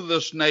all of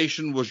this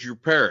nation was your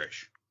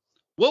parish,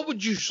 what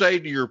would you say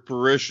to your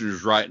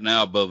parishioners right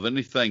now above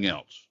anything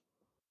else?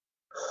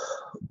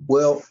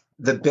 Well,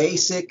 the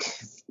basic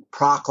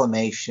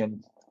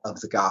proclamation of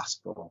the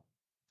gospel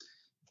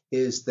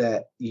is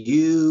that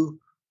you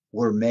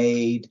were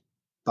made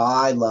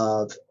by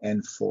love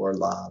and for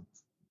love.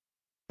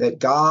 That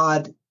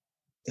God,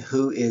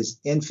 who is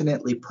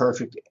infinitely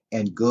perfect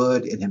and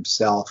good in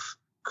Himself,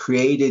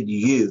 created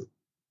you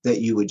that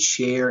you would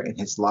share in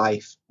His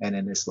life and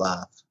in His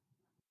love.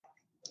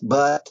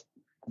 But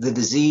the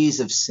disease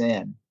of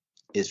sin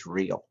is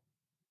real.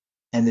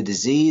 And the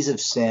disease of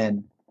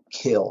sin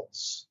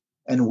kills.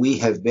 And we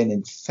have been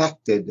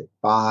infected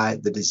by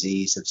the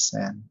disease of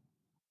sin.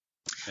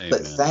 Amen.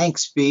 But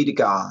thanks be to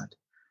God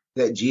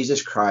that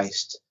Jesus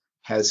Christ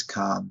has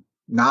come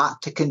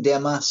not to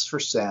condemn us for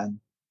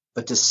sin,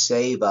 but to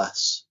save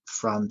us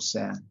from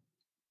sin.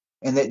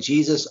 and that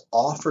Jesus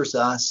offers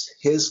us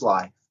his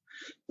life,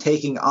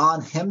 taking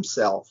on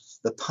himself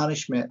the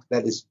punishment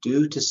that is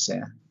due to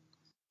sin,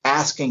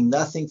 asking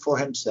nothing for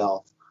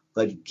himself,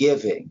 but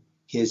giving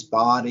his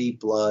body,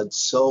 blood,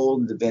 soul,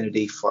 and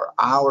divinity for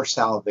our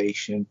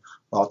salvation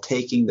while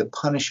taking the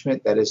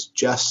punishment that is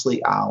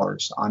justly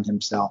ours on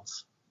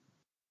himself.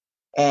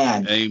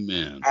 And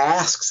Amen.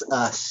 Asks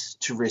us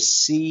to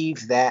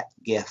receive that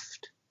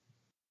gift,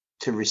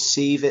 to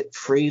receive it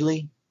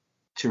freely,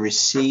 to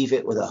receive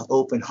it with an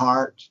open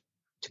heart,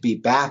 to be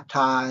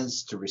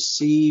baptized, to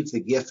receive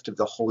the gift of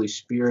the Holy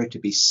Spirit, to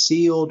be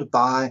sealed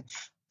by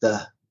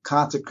the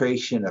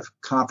consecration of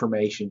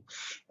confirmation,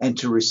 and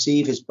to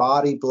receive his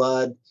body,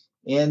 blood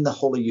in the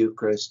Holy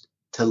Eucharist,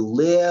 to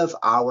live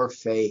our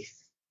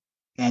faith,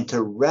 and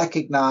to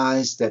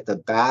recognize that the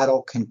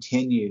battle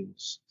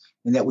continues,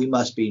 and that we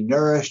must be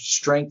nourished,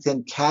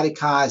 strengthened,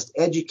 catechized,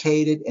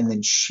 educated, and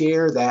then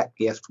share that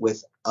gift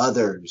with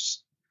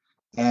others,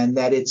 and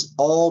that it's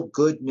all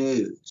good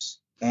news,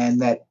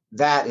 and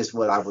that is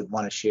what I would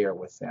want to share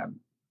with them.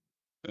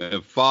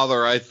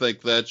 Father, I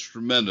think that's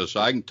tremendous.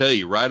 I can tell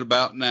you right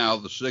about now,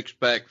 the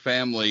Sixpack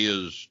family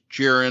is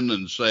cheering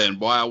and saying,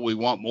 wow, we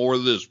want more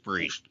of this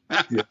priest.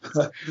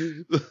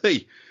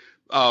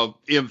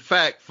 In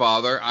fact,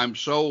 Father, I'm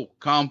so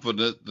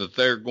confident that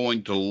they're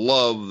going to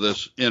love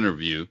this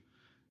interview.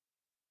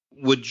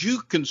 Would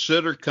you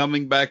consider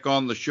coming back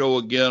on the show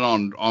again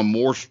on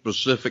more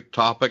specific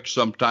topics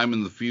sometime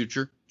in the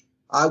future?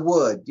 I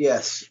would,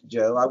 yes,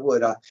 Joe, I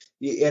would. And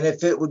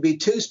if it would be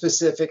too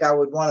specific, I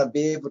would want to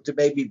be able to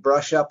maybe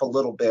brush up a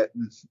little bit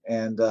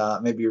and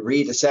maybe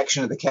read a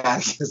section of the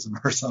catechism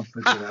or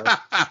something. You know?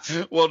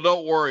 Well,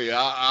 don't worry.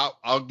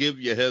 I'll give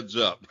you a heads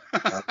up.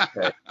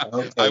 Okay.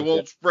 I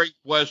won't spring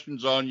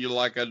questions on you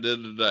like I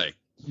did today.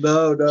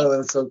 No,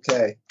 that's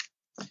okay.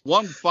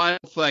 One final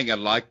thing I'd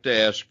like to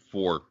ask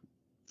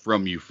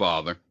from you,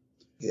 Father.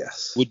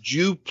 Yes. Would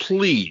you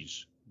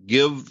please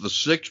give the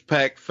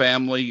Sixpack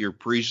family your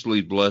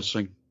priestly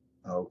blessing?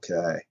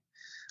 Okay.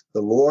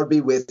 The Lord be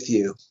with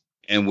you.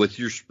 And with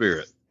your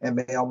spirit. And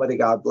may Almighty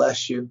God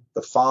bless you,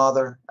 the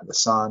Father, and the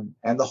Son,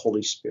 and the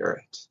Holy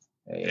Spirit.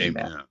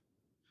 Amen.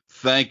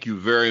 Thank you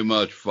very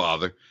much,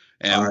 Father.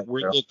 And right,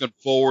 we're looking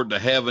forward to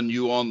having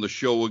you on the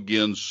show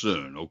again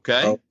soon,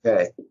 okay?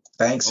 Okay.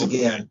 Thanks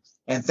again.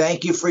 And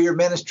thank you for your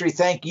ministry.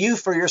 Thank you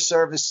for your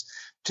service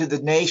to the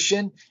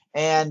nation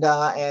and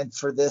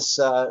for this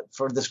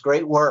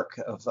great work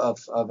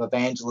of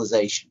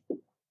evangelization.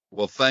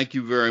 Well, thank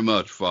you very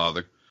much,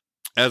 Father.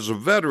 As a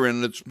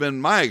veteran, it's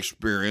been my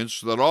experience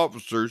that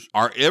officers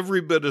are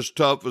every bit as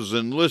tough as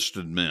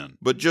enlisted men,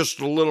 but just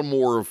a little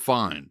more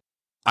refined.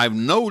 I've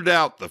no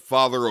doubt that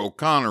Father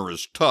O'Connor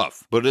is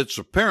tough, but it's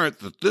apparent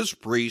that this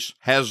priest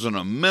has an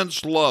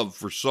immense love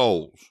for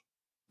souls.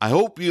 I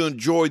hope you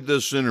enjoyed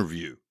this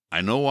interview.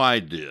 I know I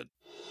did.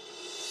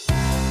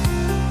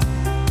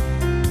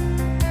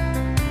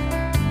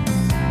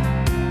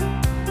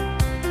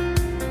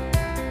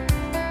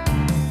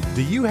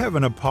 Do you have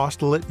an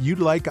apostolate you'd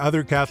like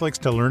other Catholics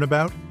to learn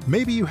about?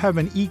 Maybe you have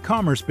an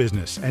e-commerce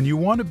business and you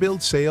want to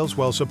build sales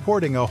while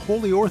supporting a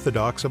Holy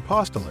Orthodox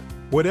apostolate.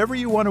 Whatever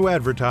you want to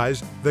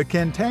advertise, the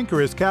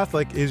Cantankerous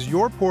Catholic is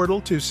your portal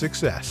to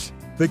success.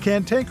 The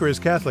Cantankerous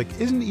Catholic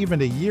isn't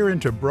even a year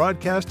into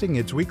broadcasting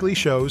its weekly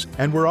shows,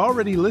 and we're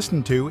already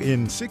listened to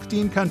in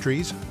 16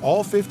 countries,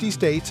 all 50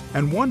 states,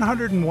 and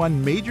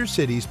 101 major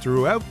cities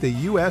throughout the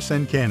U.S.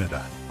 and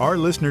Canada. Our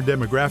listener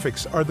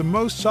demographics are the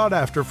most sought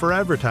after for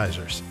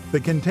advertisers. The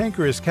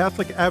Cantankerous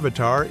Catholic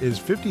avatar is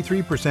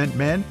 53%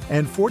 men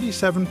and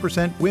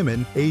 47%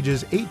 women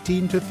ages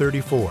 18 to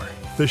 34.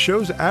 The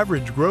show's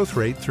average growth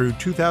rate through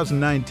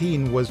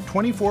 2019 was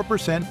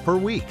 24% per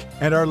week,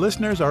 and our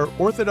listeners are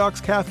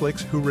Orthodox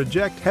Catholics who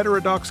reject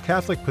heterodox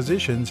Catholic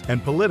positions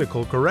and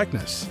political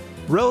correctness.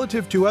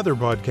 Relative to other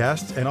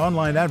podcasts and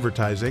online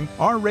advertising,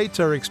 our rates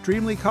are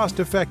extremely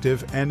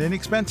cost-effective and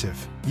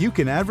inexpensive. You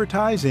can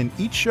advertise in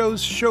each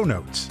show's show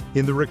notes,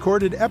 in the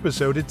recorded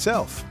episode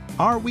itself,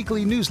 our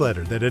weekly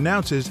newsletter that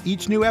announces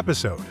each new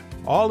episode,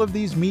 all of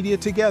these media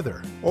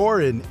together,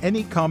 or in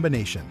any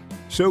combination.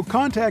 So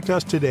contact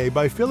us today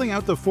by filling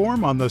out the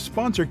form on the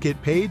sponsor kit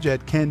page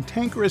at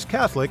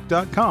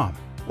cantankerouscatholic.com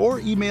or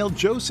email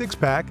Joe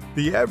Sixpack,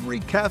 the Every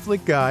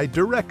Catholic Guy,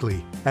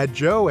 directly at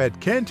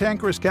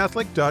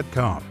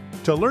joe@cantankerouscatholic.com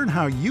to learn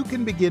how you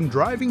can begin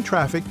driving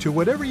traffic to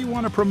whatever you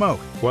want to promote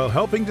while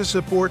helping to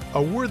support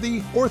a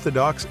worthy,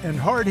 orthodox, and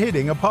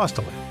hard-hitting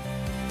apostolate.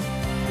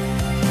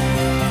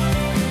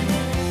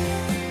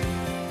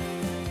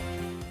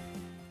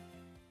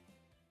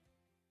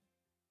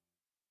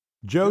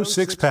 Joe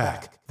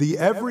Sixpack, the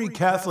Every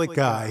Catholic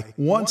Guy,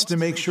 wants to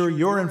make sure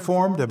you're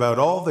informed about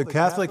all the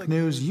Catholic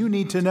news you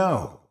need to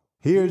know.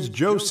 Here's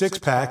Joe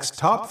Sixpack's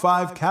top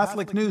 5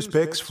 Catholic news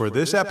picks for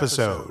this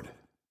episode.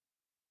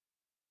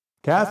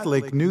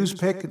 Catholic news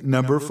pick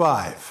number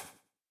 5.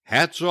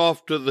 Hats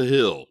off to the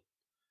Hill.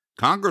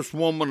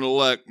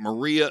 Congresswoman-elect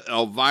Maria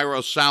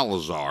Elvira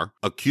Salazar,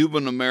 a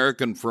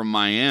Cuban-American from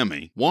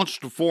Miami, wants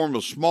to form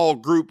a small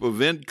group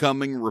of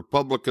incoming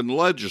Republican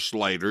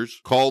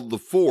legislators called the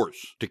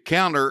Force to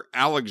counter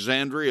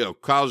Alexandria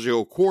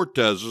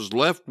Ocasio-Cortez's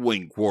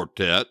left-wing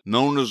quartet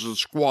known as the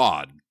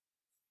Squad.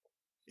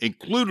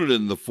 Included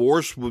in the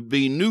force would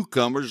be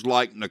newcomers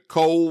like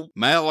Nicole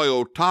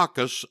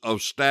Maliotakis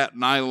of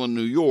Staten Island,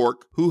 New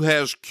York, who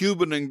has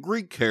Cuban and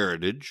Greek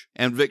heritage,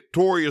 and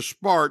Victoria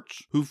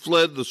Spartz, who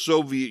fled the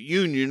Soviet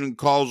Union and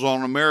calls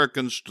on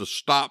Americans to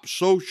stop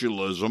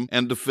socialism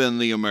and defend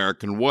the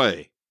American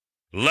way.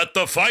 Let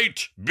the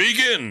fight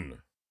begin!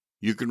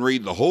 You can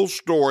read the whole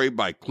story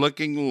by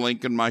clicking the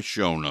link in my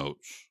show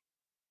notes.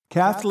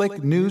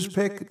 Catholic News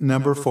Pick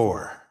number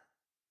 4.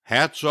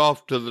 Hats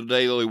off to the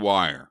Daily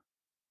Wire.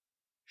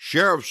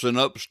 Sheriffs in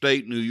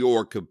upstate New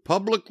York have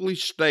publicly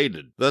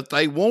stated that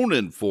they won't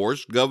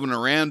enforce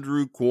Governor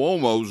Andrew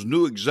Cuomo's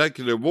new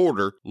executive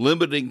order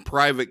limiting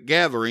private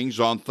gatherings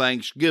on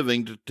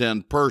Thanksgiving to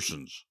 10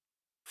 persons.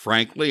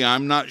 Frankly,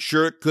 I'm not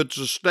sure it could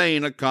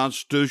sustain a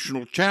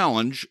constitutional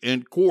challenge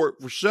in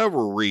court for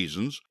several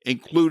reasons,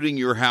 including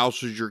your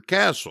house is your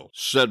castle,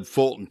 said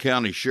Fulton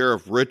County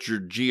Sheriff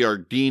Richard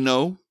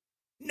Giardino.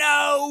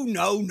 No.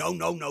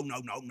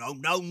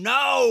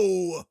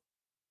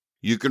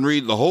 You can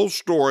read the whole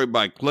story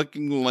by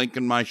clicking the link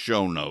in my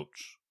show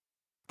notes.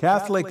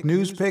 Catholic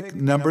News Pick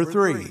number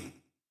 3.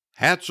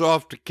 Hats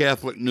off to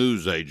Catholic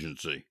News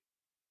Agency.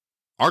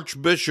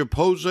 Archbishop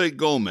Jose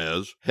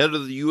Gomez, head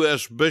of the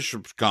U.S.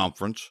 Bishops'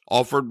 Conference,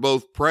 offered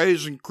both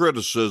praise and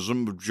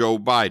criticism of Joe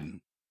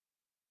Biden.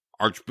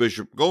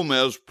 Archbishop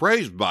Gomez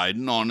praised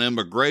Biden on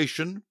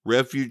immigration,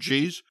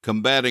 refugees,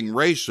 combating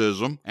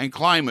racism, and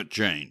climate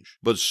change,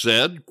 but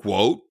said,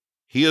 quote,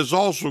 "He has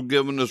also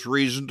given us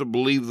reason to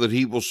believe that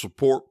he will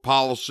support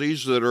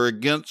policies that are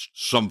against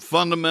some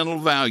fundamental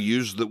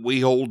values that we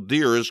hold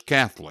dear as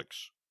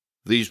Catholics.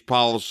 These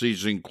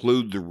policies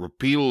include the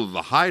repeal of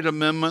the Hyde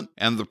Amendment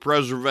and the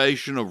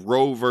preservation of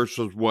Roe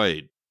v.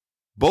 Wade.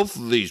 Both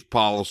of these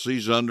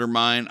policies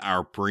undermine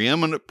our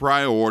preeminent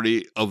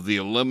priority of the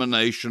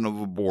elimination of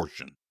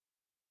abortion.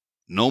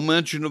 No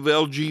mention of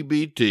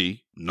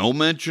LGBT, no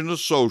mention of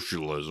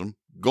socialism.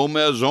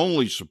 Gomez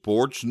only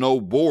supports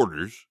no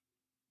borders.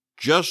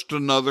 Just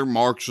another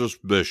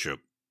Marxist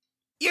bishop."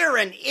 You're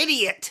an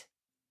idiot.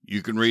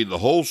 You can read the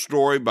whole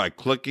story by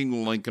clicking the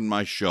link in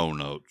my show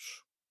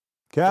notes.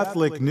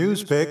 Catholic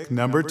News Pick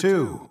number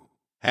 2.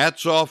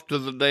 Hats off to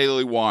the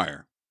Daily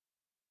Wire.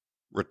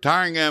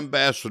 Retiring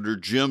Ambassador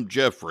Jim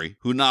Jeffrey,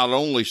 who not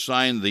only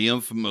signed the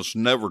infamous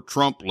Never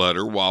Trump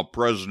letter while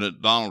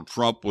President Donald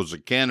Trump was a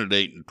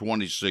candidate in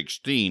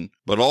 2016,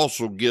 but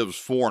also gives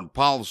foreign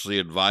policy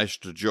advice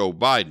to Joe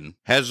Biden,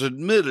 has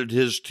admitted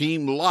his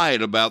team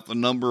lied about the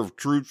number of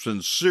troops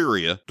in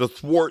Syria to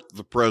thwart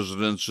the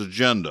president's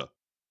agenda.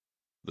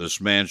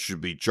 This man should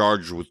be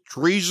charged with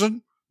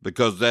treason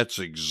because that's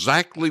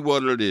exactly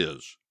what it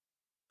is.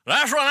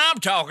 That's what I'm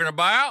talking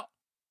about.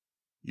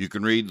 You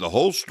can read the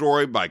whole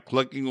story by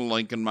clicking the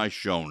link in my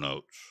show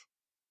notes.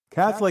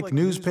 Catholic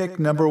News Pick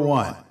number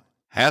 1.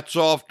 Hats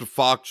off to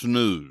Fox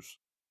News.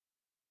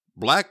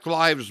 Black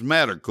Lives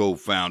Matter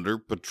co-founder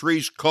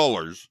Patrisse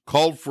Cullors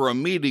called for a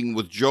meeting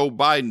with Joe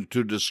Biden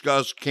to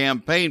discuss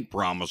campaign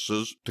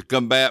promises to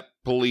combat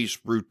police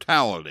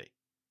brutality.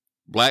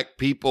 "Black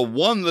people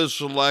won this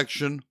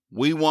election.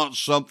 We want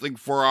something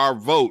for our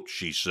vote,"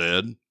 she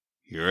said.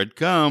 Here it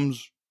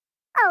comes.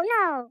 Oh,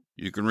 no.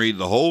 You can read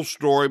the whole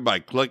story by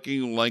clicking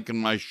the link in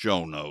my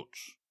show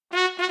notes.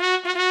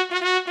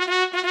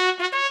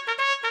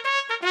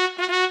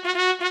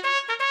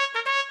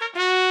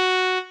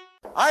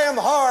 I am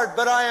hard,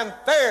 but I am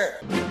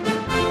fair.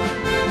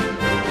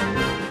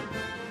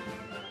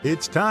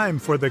 It's time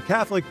for the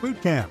Catholic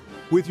Boot Camp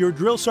with your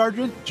drill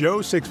sergeant, Joe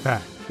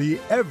Sixpack, the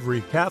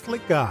Every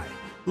Catholic Guy.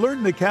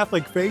 Learn the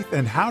Catholic faith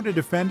and how to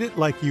defend it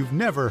like you've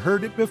never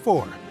heard it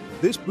before.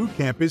 This boot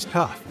camp is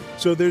tough,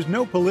 so there's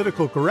no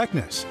political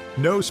correctness,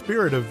 no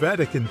spirit of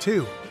Vatican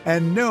II,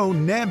 and no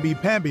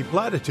namby-pamby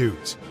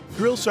platitudes.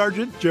 Drill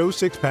Sergeant Joe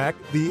Sixpack,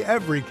 the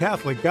Every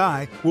Catholic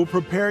Guy, will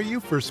prepare you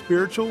for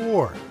spiritual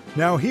war.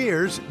 Now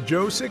here's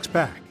Joe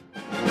Sixpack.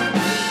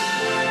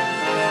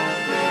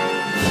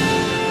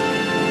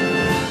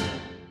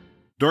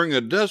 During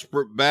a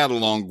desperate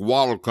battle on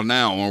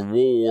Guadalcanal in World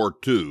War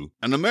II,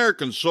 an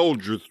American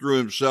soldier threw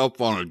himself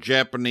on a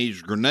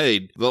Japanese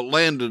grenade that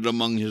landed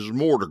among his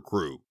mortar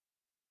crew.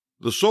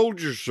 The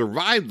soldier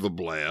survived the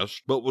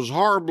blast, but was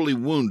horribly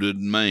wounded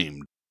and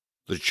maimed.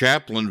 The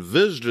chaplain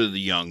visited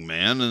the young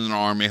man in an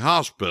army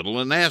hospital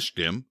and asked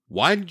him,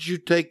 "Why did you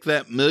take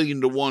that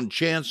 1,000,000-to-1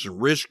 chance and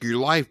risk your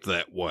life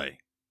that way?"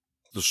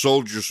 The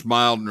soldier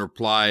smiled and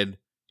replied,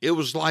 "It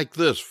was like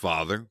this,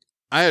 Father.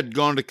 I had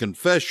gone to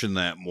confession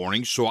that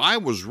morning, so I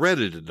was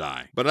ready to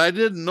die, but I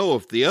didn't know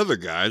if the other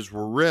guys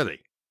were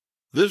ready."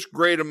 This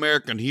great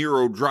American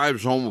hero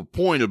drives home a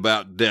point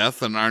about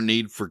death and our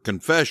need for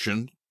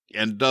confession,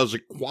 and does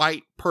it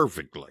quite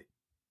perfectly.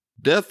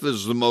 Death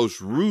is the most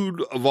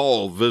rude of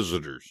all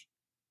visitors.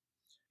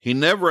 He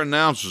never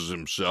announces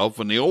himself,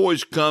 and he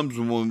always comes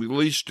when we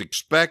least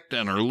expect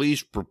and are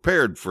least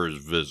prepared for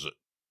his visit.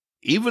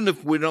 Even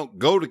if we don't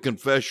go to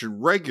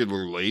confession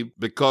regularly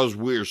because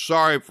we are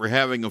sorry for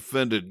having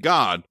offended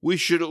God, we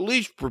should at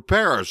least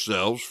prepare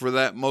ourselves for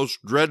that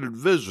most dreaded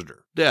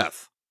visitor,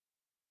 death.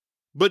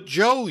 But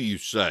Joe, you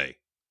say,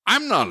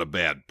 I'm not a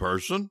bad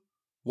person.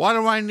 Why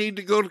do I need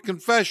to go to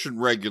confession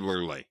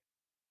regularly?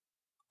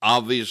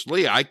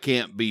 Obviously, I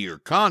can't be your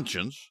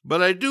conscience,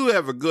 but I do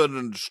have a good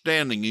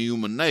understanding of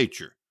human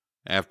nature.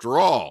 After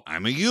all,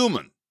 I'm a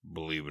human,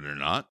 believe it or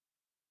not.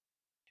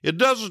 It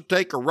doesn't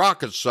take a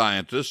rocket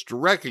scientist to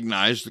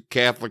recognize that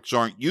Catholics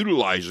aren't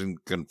utilizing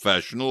the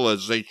confessional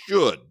as they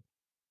should.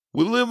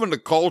 We live in a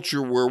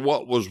culture where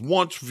what was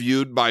once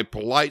viewed by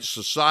polite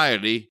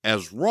society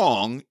as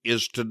wrong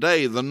is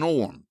today the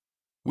norm.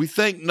 We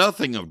think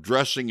nothing of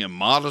dressing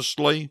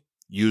immodestly,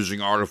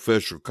 using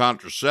artificial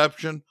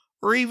contraception,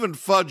 or even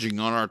fudging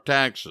on our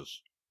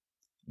taxes.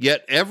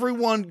 Yet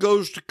everyone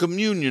goes to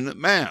communion at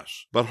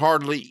Mass, but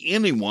hardly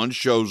anyone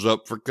shows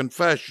up for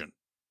confession.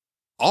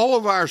 All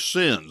of our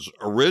sins,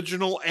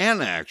 original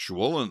and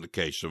actual in the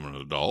case of an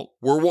adult,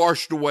 were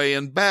washed away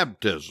in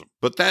baptism,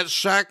 but that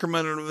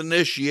sacrament of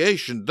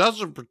initiation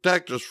doesn't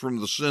protect us from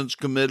the sins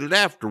committed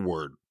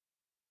afterward.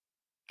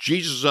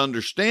 Jesus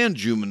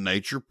understands human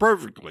nature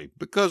perfectly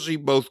because he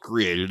both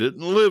created it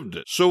and lived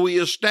it. So he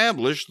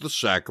established the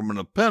sacrament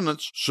of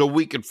penance so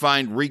we could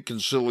find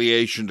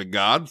reconciliation to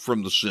God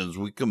from the sins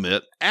we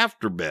commit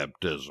after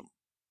baptism.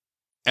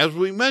 As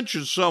we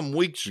mentioned some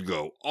weeks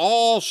ago,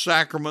 all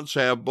sacraments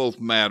have both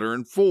matter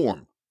and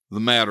form.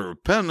 The matter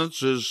of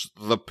penance is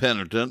the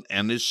penitent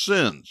and his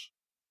sins.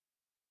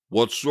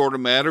 What sort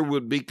of matter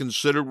would be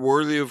considered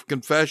worthy of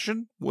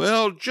confession?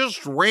 Well,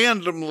 just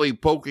randomly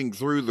poking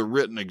through the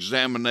written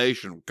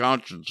examination of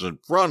conscience in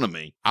front of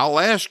me, I'll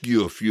ask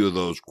you a few of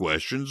those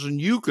questions,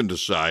 and you can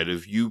decide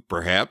if you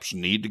perhaps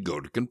need to go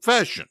to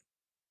confession.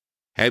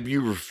 Have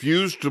you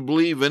refused to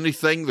believe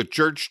anything the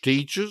Church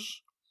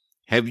teaches?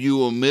 Have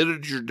you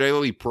omitted your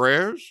daily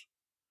prayers?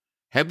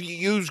 Have you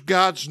used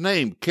God's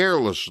name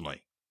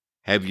carelessly?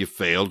 Have you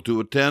failed to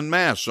attend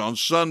Mass on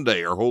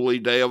Sunday or holy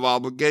day of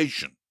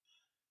obligation?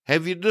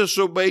 Have you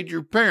disobeyed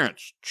your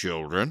parents,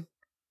 children,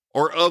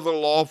 or other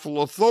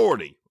lawful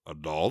authority,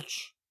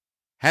 adults?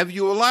 Have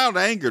you allowed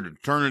anger to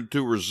turn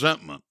into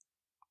resentment?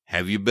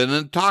 Have you been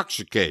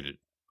intoxicated?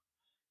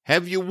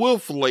 Have you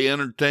willfully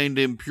entertained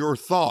impure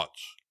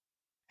thoughts?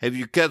 Have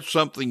you kept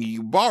something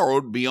you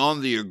borrowed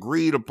beyond the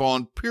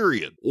agreed-upon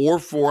period, or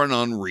for an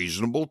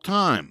unreasonable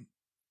time?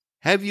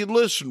 Have you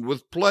listened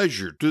with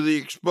pleasure to the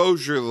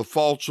exposure of the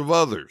faults of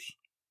others?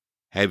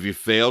 Have you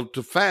failed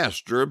to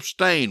fast or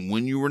abstain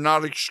when you were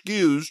not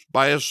excused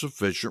by a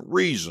sufficient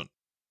reason?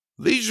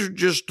 These are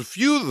just a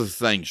few of the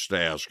things to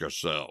ask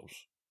ourselves.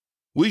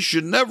 We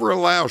should never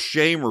allow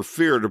shame or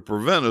fear to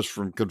prevent us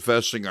from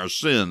confessing our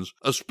sins,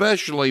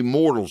 especially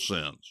mortal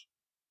sins.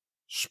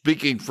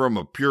 Speaking from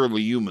a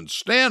purely human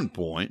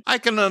standpoint, I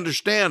can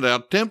understand how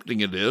tempting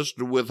it is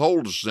to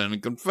withhold a sin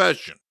in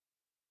confession.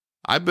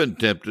 I've been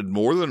tempted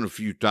more than a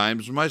few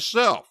times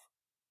myself.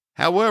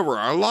 However,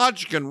 our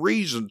logic and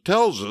reason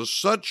tells us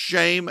such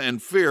shame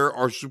and fear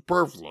are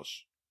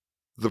superfluous.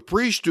 The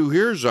priest who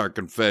hears our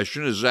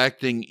confession is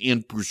acting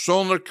in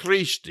persona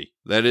Christi,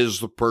 that is,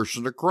 the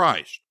person of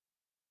Christ.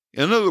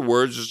 In other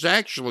words, it's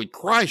actually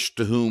Christ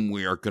to whom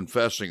we are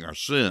confessing our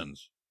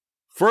sins.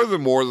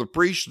 Furthermore, the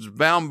priest is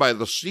bound by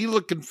the seal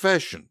of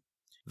confession.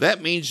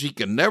 That means he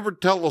can never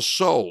tell a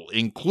soul,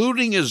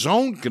 including his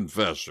own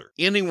confessor,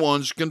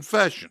 anyone's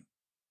confession.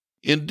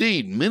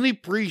 Indeed, many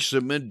priests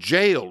have been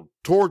jailed,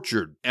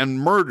 tortured, and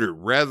murdered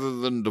rather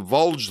than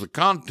divulge the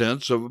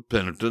contents of a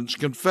penitent's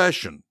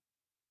confession.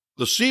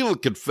 The seal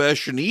of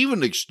confession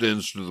even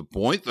extends to the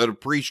point that a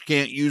priest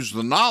can't use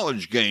the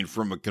knowledge gained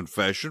from a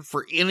confession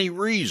for any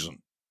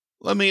reason.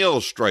 Let me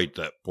illustrate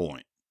that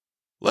point.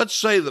 Let's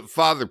say that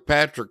Father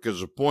Patrick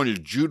has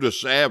appointed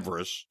Judas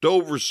Avarice to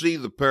oversee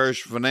the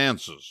parish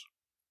finances.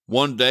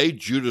 One day,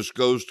 Judas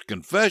goes to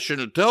confession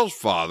and tells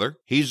Father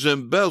he's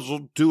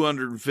embezzled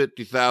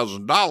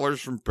 $250,000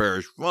 from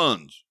parish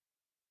funds.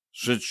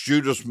 Since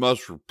Judas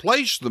must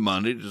replace the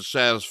money to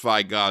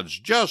satisfy God's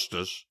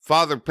justice,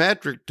 Father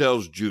Patrick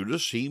tells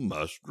Judas he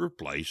must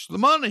replace the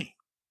money.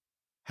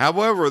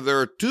 However, there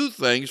are two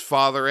things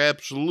Father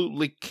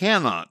absolutely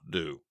cannot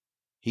do.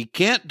 He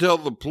can't tell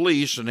the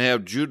police and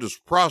have Judas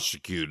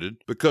prosecuted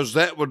because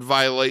that would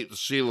violate the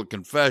seal of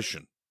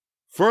confession.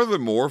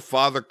 Furthermore,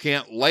 Father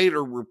can't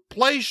later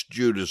replace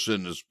Judas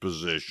in his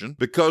position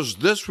because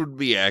this would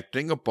be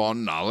acting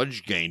upon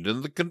knowledge gained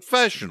in the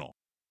confessional.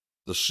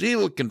 The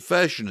seal of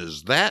confession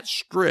is that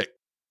strict.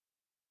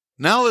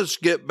 Now let's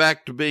get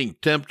back to being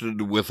tempted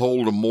to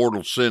withhold a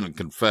mortal sin in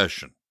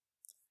confession.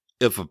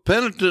 If a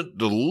penitent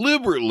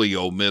deliberately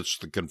omits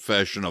the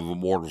confession of a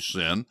mortal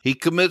sin, he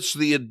commits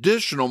the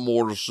additional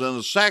mortal sin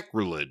of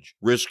sacrilege,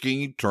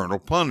 risking eternal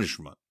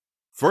punishment.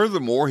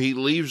 Furthermore, he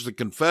leaves the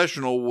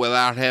confessional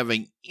without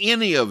having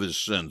any of his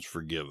sins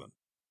forgiven.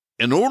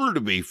 In order to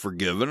be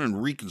forgiven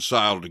and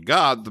reconciled to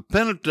God, the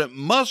penitent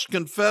must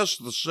confess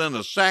the sin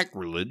of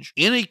sacrilege,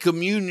 any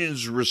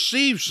communions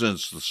received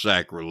since the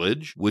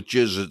sacrilege, which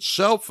is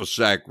itself a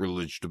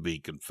sacrilege to be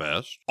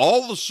confessed,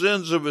 all the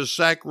sins of his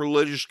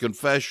sacrilegious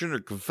confession or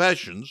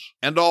confessions,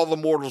 and all the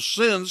mortal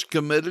sins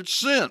committed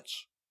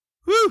since.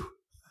 Whew!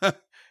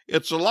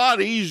 It's a lot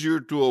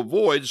easier to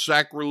avoid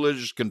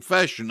sacrilegious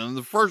confession in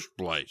the first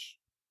place.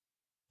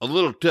 A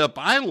little tip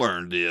I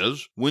learned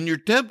is, when you're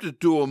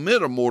tempted to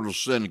omit a mortal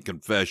sin in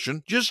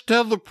confession, just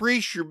tell the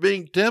priest you're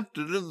being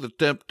tempted and the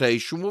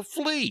temptation will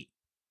flee.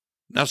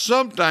 Now,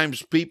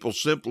 sometimes people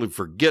simply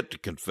forget to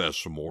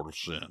confess a mortal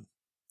sin.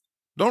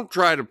 Don't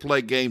try to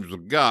play games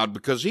with God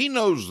because He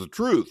knows the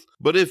truth,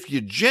 but if you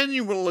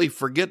genuinely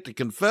forget to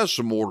confess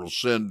a mortal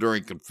sin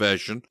during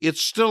confession, it's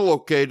still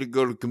okay to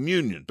go to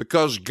communion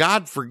because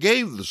God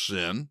forgave the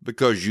sin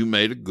because you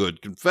made a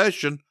good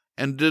confession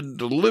and didn't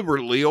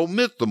deliberately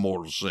omit the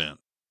mortal sin.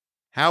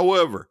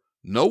 However,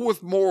 know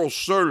with moral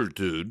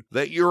certitude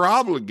that you're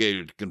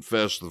obligated to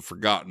confess the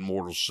forgotten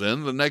mortal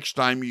sin the next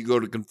time you go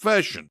to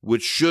confession,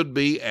 which should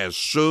be as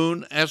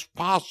soon as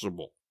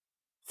possible.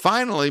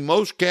 Finally,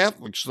 most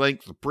Catholics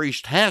think the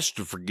priest has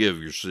to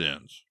forgive your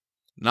sins.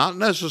 Not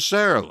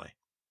necessarily.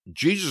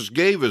 Jesus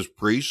gave his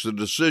priests the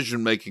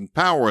decision-making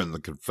power in the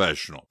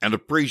confessional, and a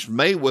priest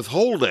may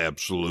withhold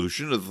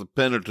absolution if the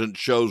penitent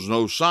shows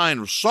no sign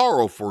of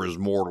sorrow for his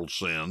mortal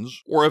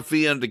sins, or if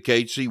he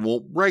indicates he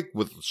won't break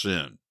with the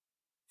sin.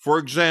 For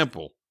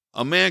example,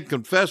 a man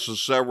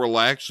confesses several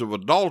acts of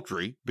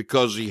adultery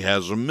because he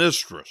has a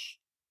mistress.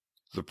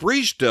 The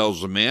priest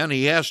tells the man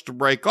he has to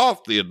break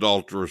off the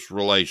adulterous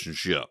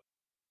relationship.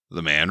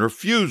 The man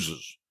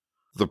refuses.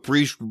 The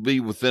priest would be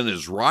within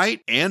his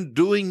right and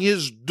doing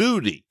his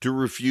duty to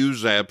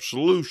refuse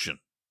absolution.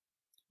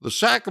 The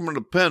sacrament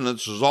of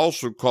penance is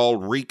also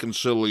called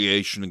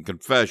reconciliation and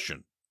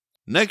confession.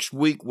 Next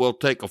week, we'll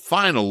take a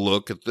final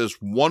look at this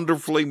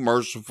wonderfully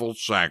merciful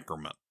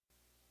sacrament.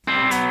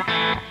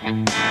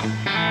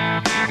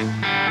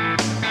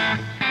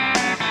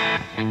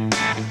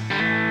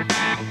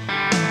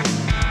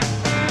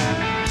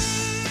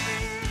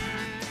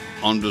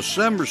 On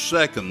December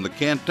 2nd, the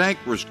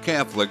Cantankerous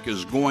Catholic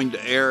is going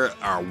to air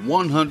our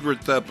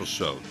 100th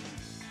episode.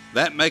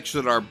 That makes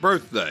it our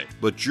birthday,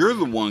 but you're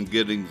the one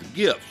getting the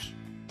gifts.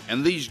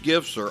 And these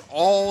gifts are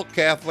all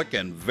Catholic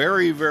and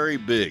very, very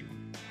big.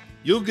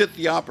 You'll get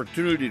the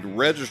opportunity to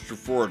register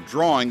for a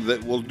drawing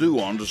that we'll do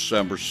on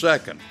December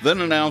 2nd,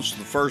 then announce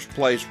the first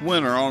place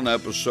winner on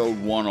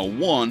episode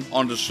 101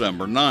 on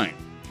December 9th.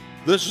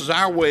 This is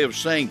our way of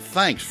saying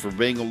thanks for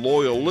being a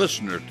loyal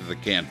listener to the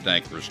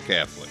Cantankerous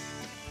Catholic.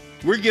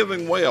 We're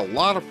giving away a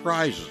lot of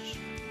prizes.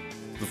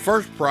 The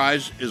first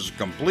prize is a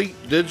complete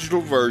digital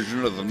version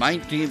of the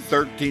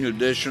 1913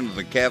 edition of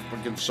the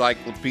Catholic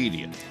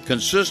Encyclopedia,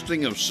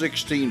 consisting of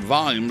 16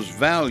 volumes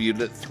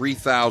valued at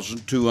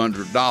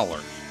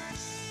 $3,200.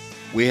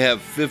 We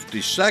have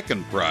 50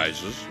 second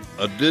prizes,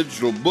 a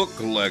digital book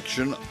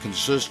collection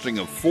consisting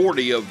of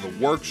 40 of the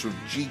works of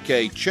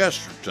G.K.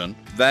 Chesterton,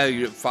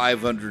 valued at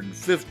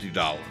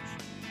 $550.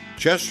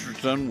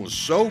 Chesterton was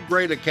so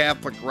great a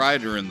Catholic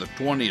writer in the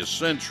 20th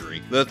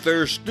century that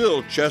there are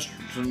still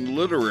Chesterton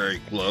literary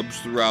clubs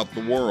throughout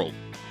the world.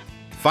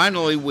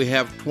 Finally, we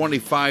have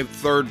 25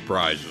 third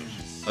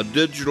prizes, a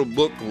digital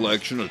book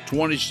collection of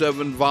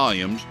 27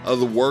 volumes of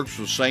the works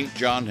of St.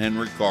 John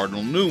Henry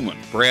Cardinal Newman,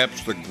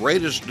 perhaps the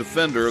greatest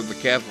defender of the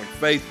Catholic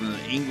faith in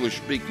the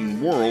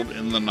English-speaking world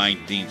in the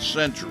 19th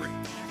century.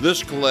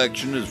 This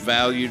collection is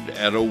valued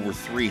at over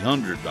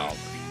 $300.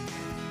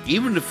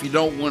 Even if you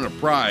don't win a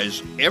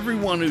prize,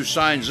 everyone who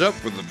signs up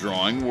for the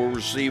drawing will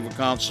receive a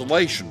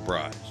consolation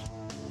prize.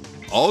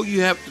 All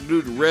you have to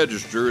do to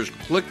register is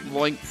click the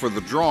link for the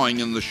drawing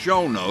in the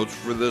show notes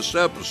for this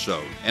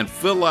episode and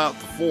fill out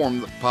the form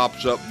that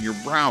pops up in your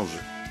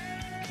browser.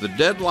 The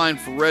deadline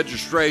for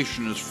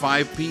registration is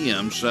 5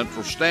 p.m.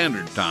 Central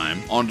Standard Time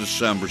on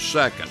December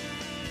 2nd.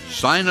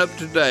 Sign up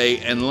today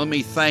and let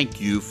me thank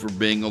you for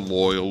being a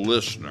loyal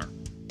listener.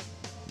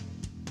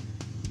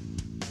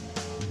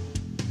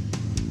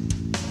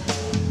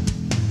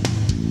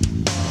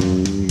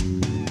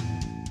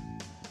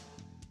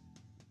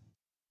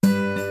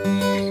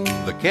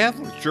 The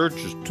Catholic Church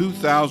is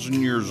 2,000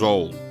 years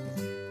old.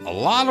 A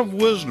lot of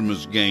wisdom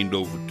is gained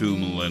over 2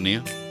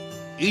 millennia.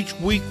 Each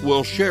week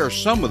we'll share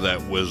some of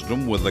that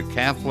wisdom with a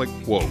Catholic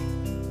quote.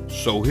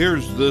 So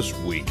here's this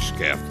week's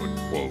Catholic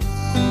quote.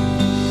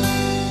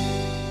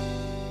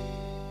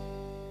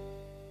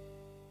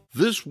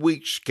 This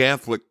week's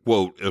Catholic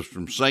quote is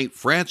from St.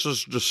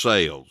 Francis de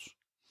Sales.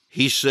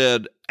 He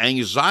said,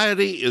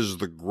 "Anxiety is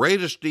the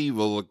greatest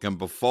evil that can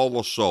befall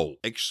a soul,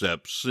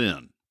 except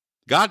sin.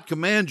 God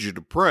commands you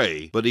to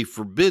pray, but He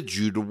forbids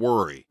you to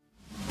worry."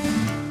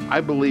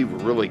 I believe a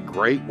really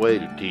great way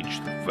to teach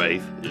the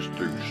faith is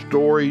through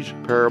stories,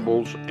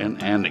 parables,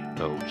 and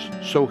anecdotes.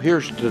 So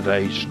here's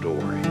today's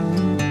story.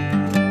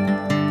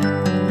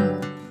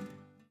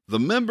 The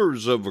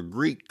members of a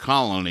Greek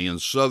colony in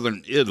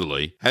southern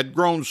Italy had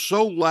grown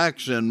so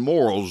lax in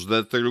morals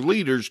that their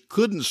leaders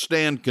couldn't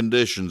stand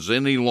conditions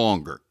any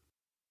longer.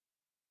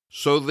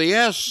 So they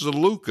asked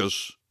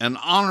Seleucus, an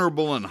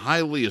honorable and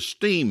highly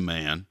esteemed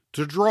man,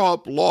 to draw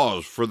up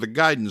laws for the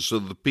guidance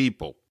of the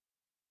people.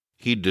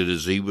 He did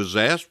as he was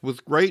asked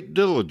with great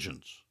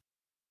diligence.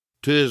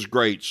 To his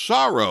great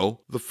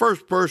sorrow, the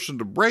first person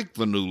to break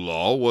the new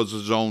law was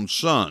his own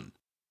son.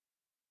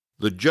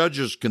 The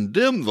judges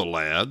condemned the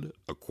lad,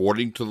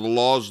 according to the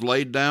laws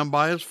laid down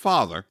by his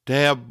father, to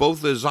have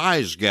both his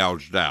eyes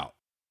gouged out.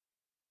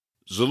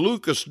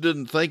 Seleucus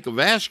didn't think of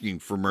asking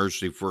for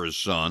mercy for his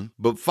son,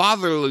 but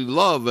fatherly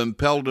love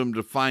impelled him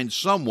to find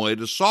some way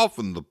to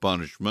soften the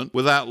punishment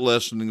without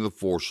lessening the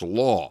force of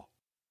law.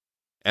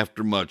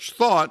 After much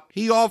thought,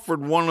 he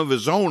offered one of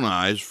his own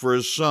eyes for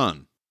his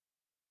son.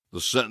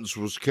 The sentence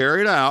was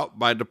carried out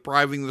by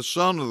depriving the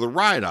son of the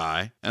right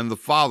eye and the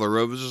father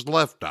of his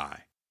left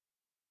eye.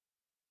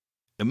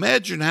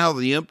 Imagine how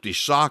the empty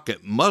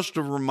socket must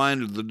have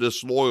reminded the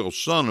disloyal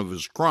son of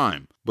his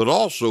crime, but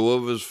also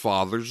of his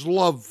father's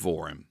love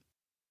for him.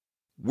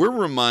 We're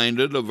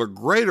reminded of a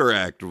greater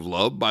act of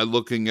love by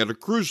looking at a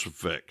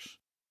crucifix.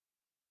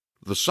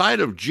 The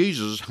sight of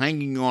Jesus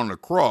hanging on a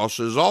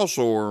cross is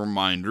also a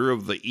reminder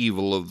of the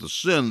evil of the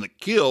sin that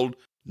killed,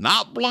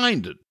 not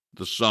blinded,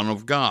 the Son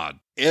of God.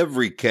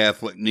 Every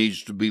Catholic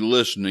needs to be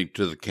listening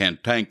to the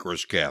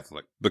Cantankerous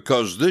Catholic,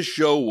 because this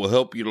show will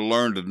help you to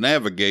learn to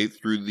navigate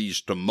through these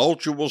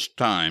tumultuous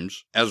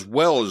times, as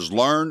well as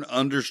learn,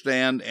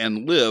 understand,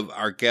 and live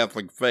our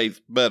Catholic faith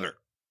better.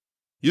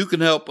 You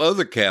can help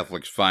other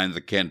Catholics find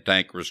the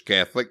Cantankerous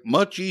Catholic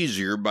much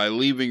easier by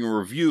leaving a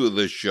review of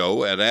this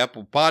show at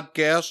Apple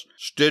Podcasts,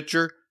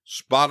 Stitcher,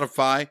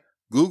 Spotify,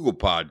 Google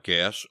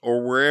Podcasts,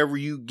 or wherever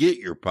you get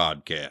your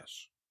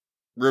podcasts.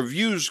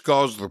 Reviews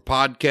cause the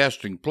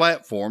podcasting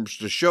platforms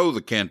to show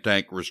the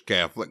Cantankerous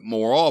Catholic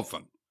more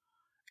often,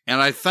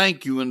 and I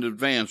thank you in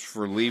advance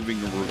for leaving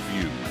a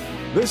review.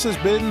 This has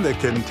been the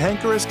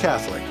Cantankerous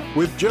Catholic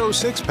with Joe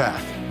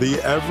Sixpack, the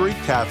Every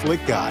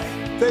Catholic Guy.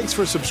 Thanks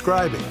for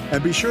subscribing,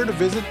 and be sure to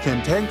visit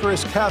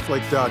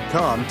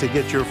cantankerouscatholic.com to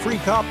get your free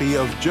copy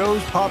of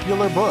Joe's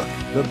popular book,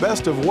 The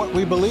Best of What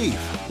We Believe,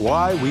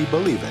 Why We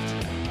Believe It.